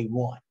called Day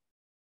One.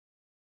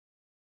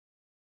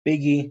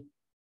 Biggie,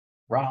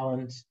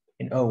 Rollins,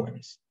 and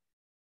Owens.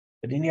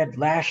 But then you had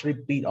Lashley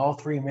beat all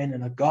three men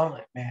in a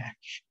gauntlet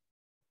match.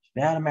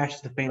 Now the match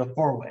is the Fatal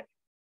 4-Way.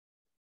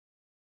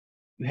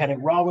 You had a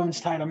Raw Women's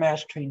title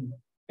match between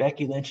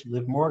Becky Lynch and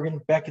Liv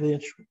Morgan. Becky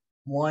Lynch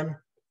won.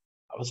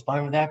 I was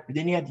fine with that. But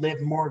then you had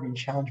Liv Morgan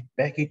challenge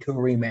Becky to a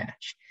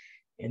rematch.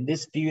 And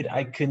this feud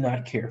I could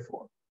not care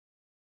for.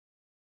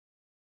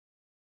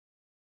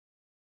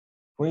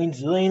 Queen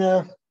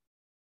Zelina,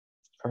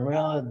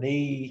 Carmella,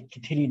 they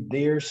continued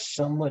their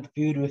somewhat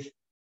feud with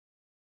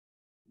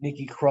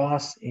Nikki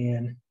Cross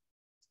and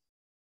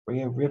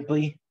Rhea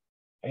Ripley.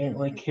 I didn't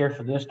really care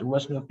for this. There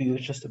was no feud. It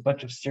was just a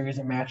bunch of series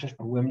of matches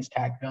for women's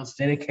tag belts.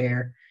 Didn't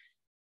care.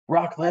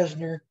 Brock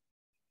Lesnar,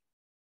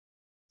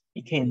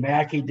 he came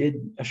back. He did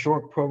a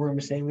short program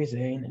with Sami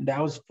Zayn, and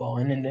that was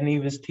fun. And then he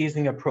was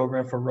teasing a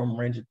program for Roman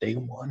Reigns at Day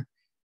One.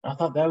 I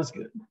thought that was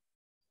good.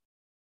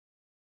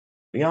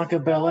 Bianca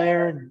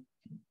Belair,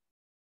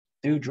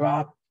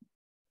 Doudrop,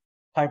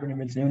 Piper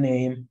Niven's new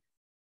name.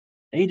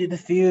 They did the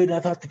feud.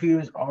 I thought the feud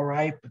was all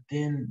right, but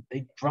then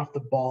they dropped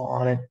the ball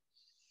on it.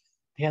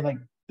 They had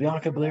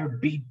Bianca Belair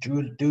beat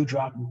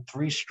Doudrop in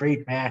 3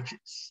 straight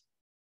matches.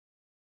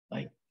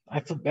 I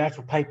feel bad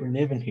for Piper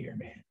Niven here,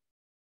 man.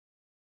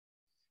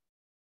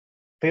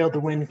 Failed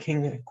to win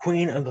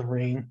Queen of the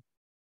Ring.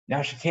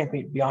 Now she can't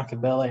beat Bianca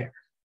Belair.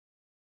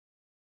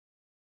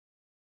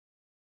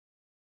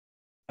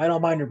 I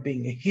don't mind her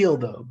being a heel,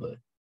 though, but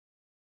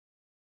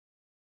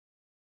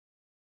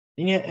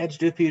then you had Edge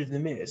defeated The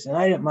Miz. And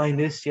I didn't mind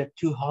this. You had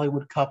 2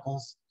 Hollywood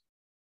couples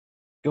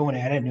going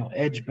at it.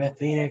 Edge, Beth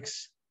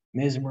Phoenix,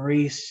 Miz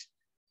Maurice,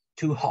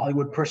 2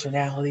 Hollywood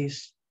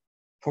personalities,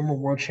 former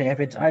world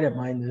champions. I didn't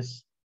mind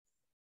this.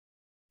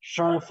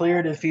 Charlotte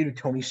Flair defeated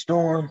Toni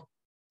Storm.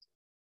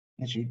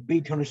 And she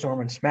beat Toni Storm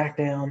on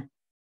SmackDown.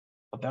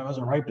 But that was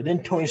all right. But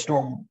then Toni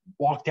Storm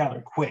walked out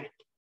and quit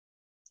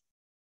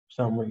for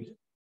some reason.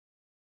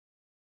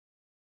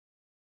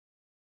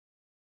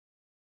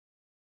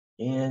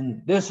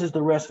 And this is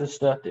the rest of the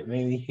stuff that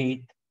made me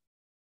hate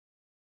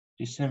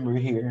December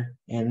here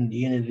and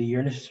the end of the year.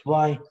 And this is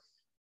why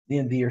the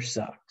end of the year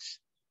sucks.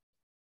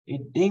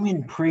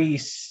 Damian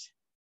Priest,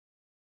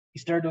 he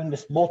started doing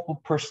this multiple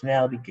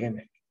personality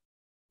gimmick.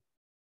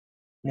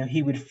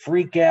 He would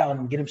freak out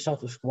and get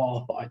himself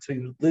disqualified, so he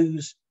would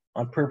lose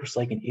on purpose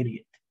like an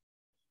idiot.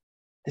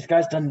 This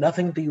guy's done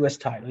nothing with the U.S.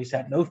 title. He's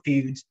had no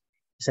feuds.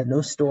 He's had no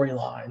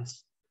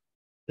storylines.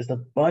 There's a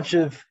bunch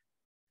of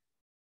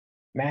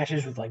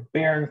matches with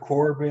Baron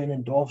Corbin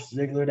and Dolph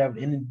Ziggler that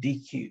would end in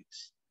DQs.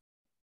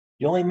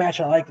 The only match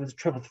I liked was the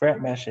triple threat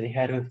match that he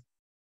had with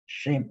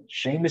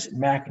Sheamus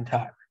and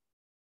McIntyre.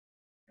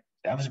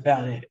 That was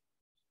about it.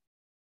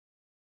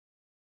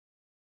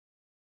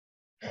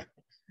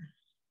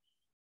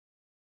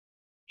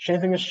 Same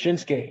thing with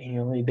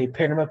Shinsuke. They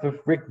paired him up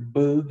with Rick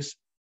Boogs.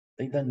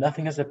 They've done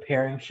nothing as a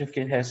pairing.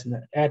 Shinsuke has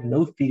had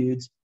no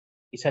feuds.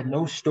 He's had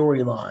no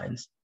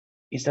storylines.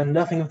 He's done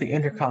nothing with the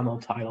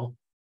Intercontinental title.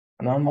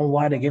 And I don't know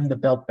why they gave him the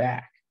belt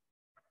back.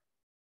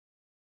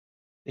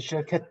 They should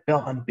have kept the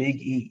belt on Big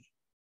E.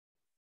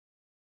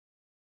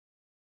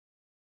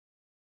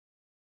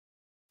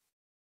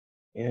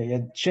 Yeah,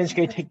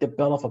 Shinsuke take the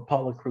belt off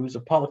Apollo Crews.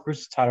 Apollo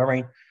Crews' title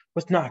reign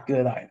was not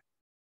good either.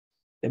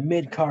 The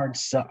mid-card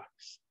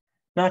sucks.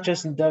 Not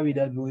just in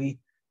WWE,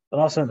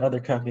 but also in other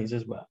companies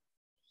as well.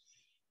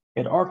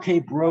 At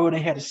Arcade Bro,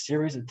 they had a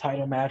series of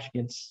title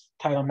matches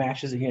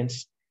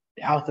against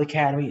the Alpha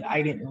Academy.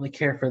 I didn't really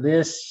care for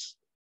this.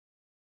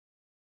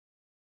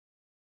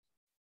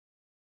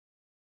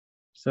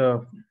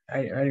 So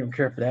I didn't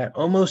care for that.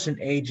 Almost and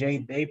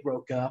AJ, they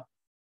broke up.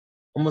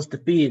 Almost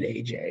defeated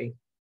AJ.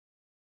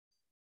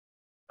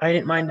 I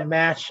didn't mind the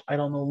match. I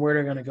don't know where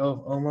they're going to go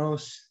with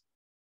Almost.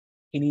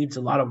 He needs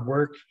a lot of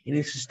work. He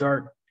needs to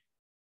start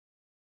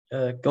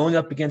going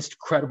up against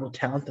credible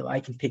talent that I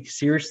can take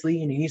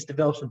seriously, and he needs to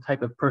develop some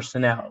type of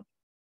personality.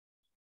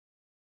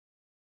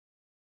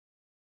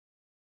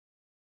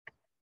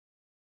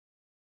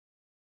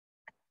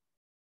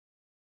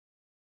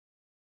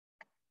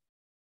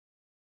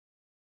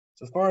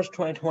 So as far as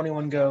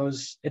 2021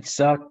 goes, it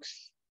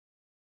sucks.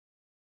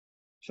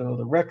 So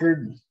the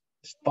record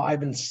is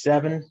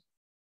 5-7.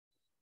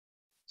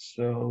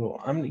 So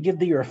I'm going to give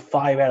the year a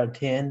 5 out of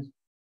 10.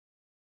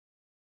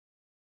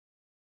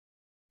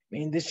 I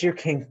mean, this year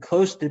came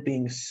close to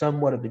being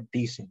somewhat of a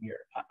decent year.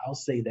 I'll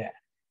say that.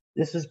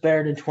 This is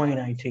better than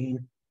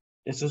 2019.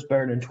 This is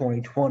better than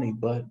 2020,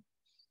 but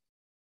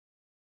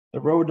the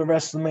road to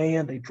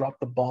WrestleMania, they dropped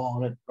the ball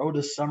on it. Road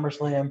to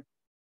SummerSlam,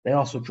 they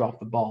also dropped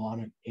the ball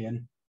on it.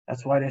 And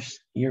that's why this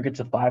year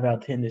gets a 5 out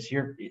of 10 this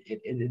year.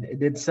 It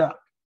did suck.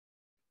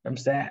 I'm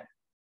sad.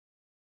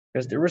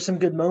 Because there were some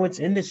good moments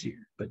in this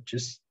year, but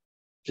just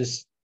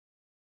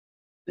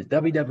the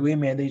WWE,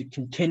 man, they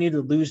continue to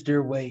lose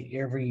their way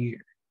every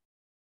year.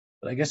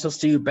 But I guess I'll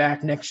see you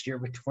back next year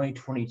with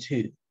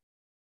 2022.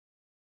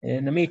 And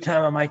in the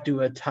meantime, I might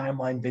do a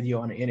timeline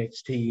video on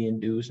NXT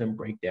and do some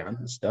breakdowns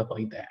and stuff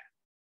like that.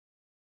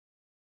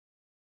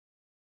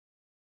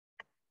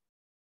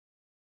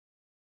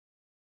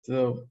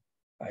 So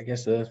I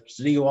guess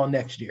see you all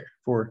next year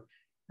for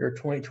your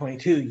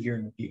 2022 year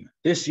in review.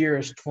 This year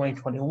is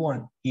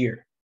 2021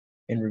 year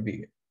in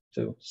review.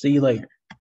 So see you later.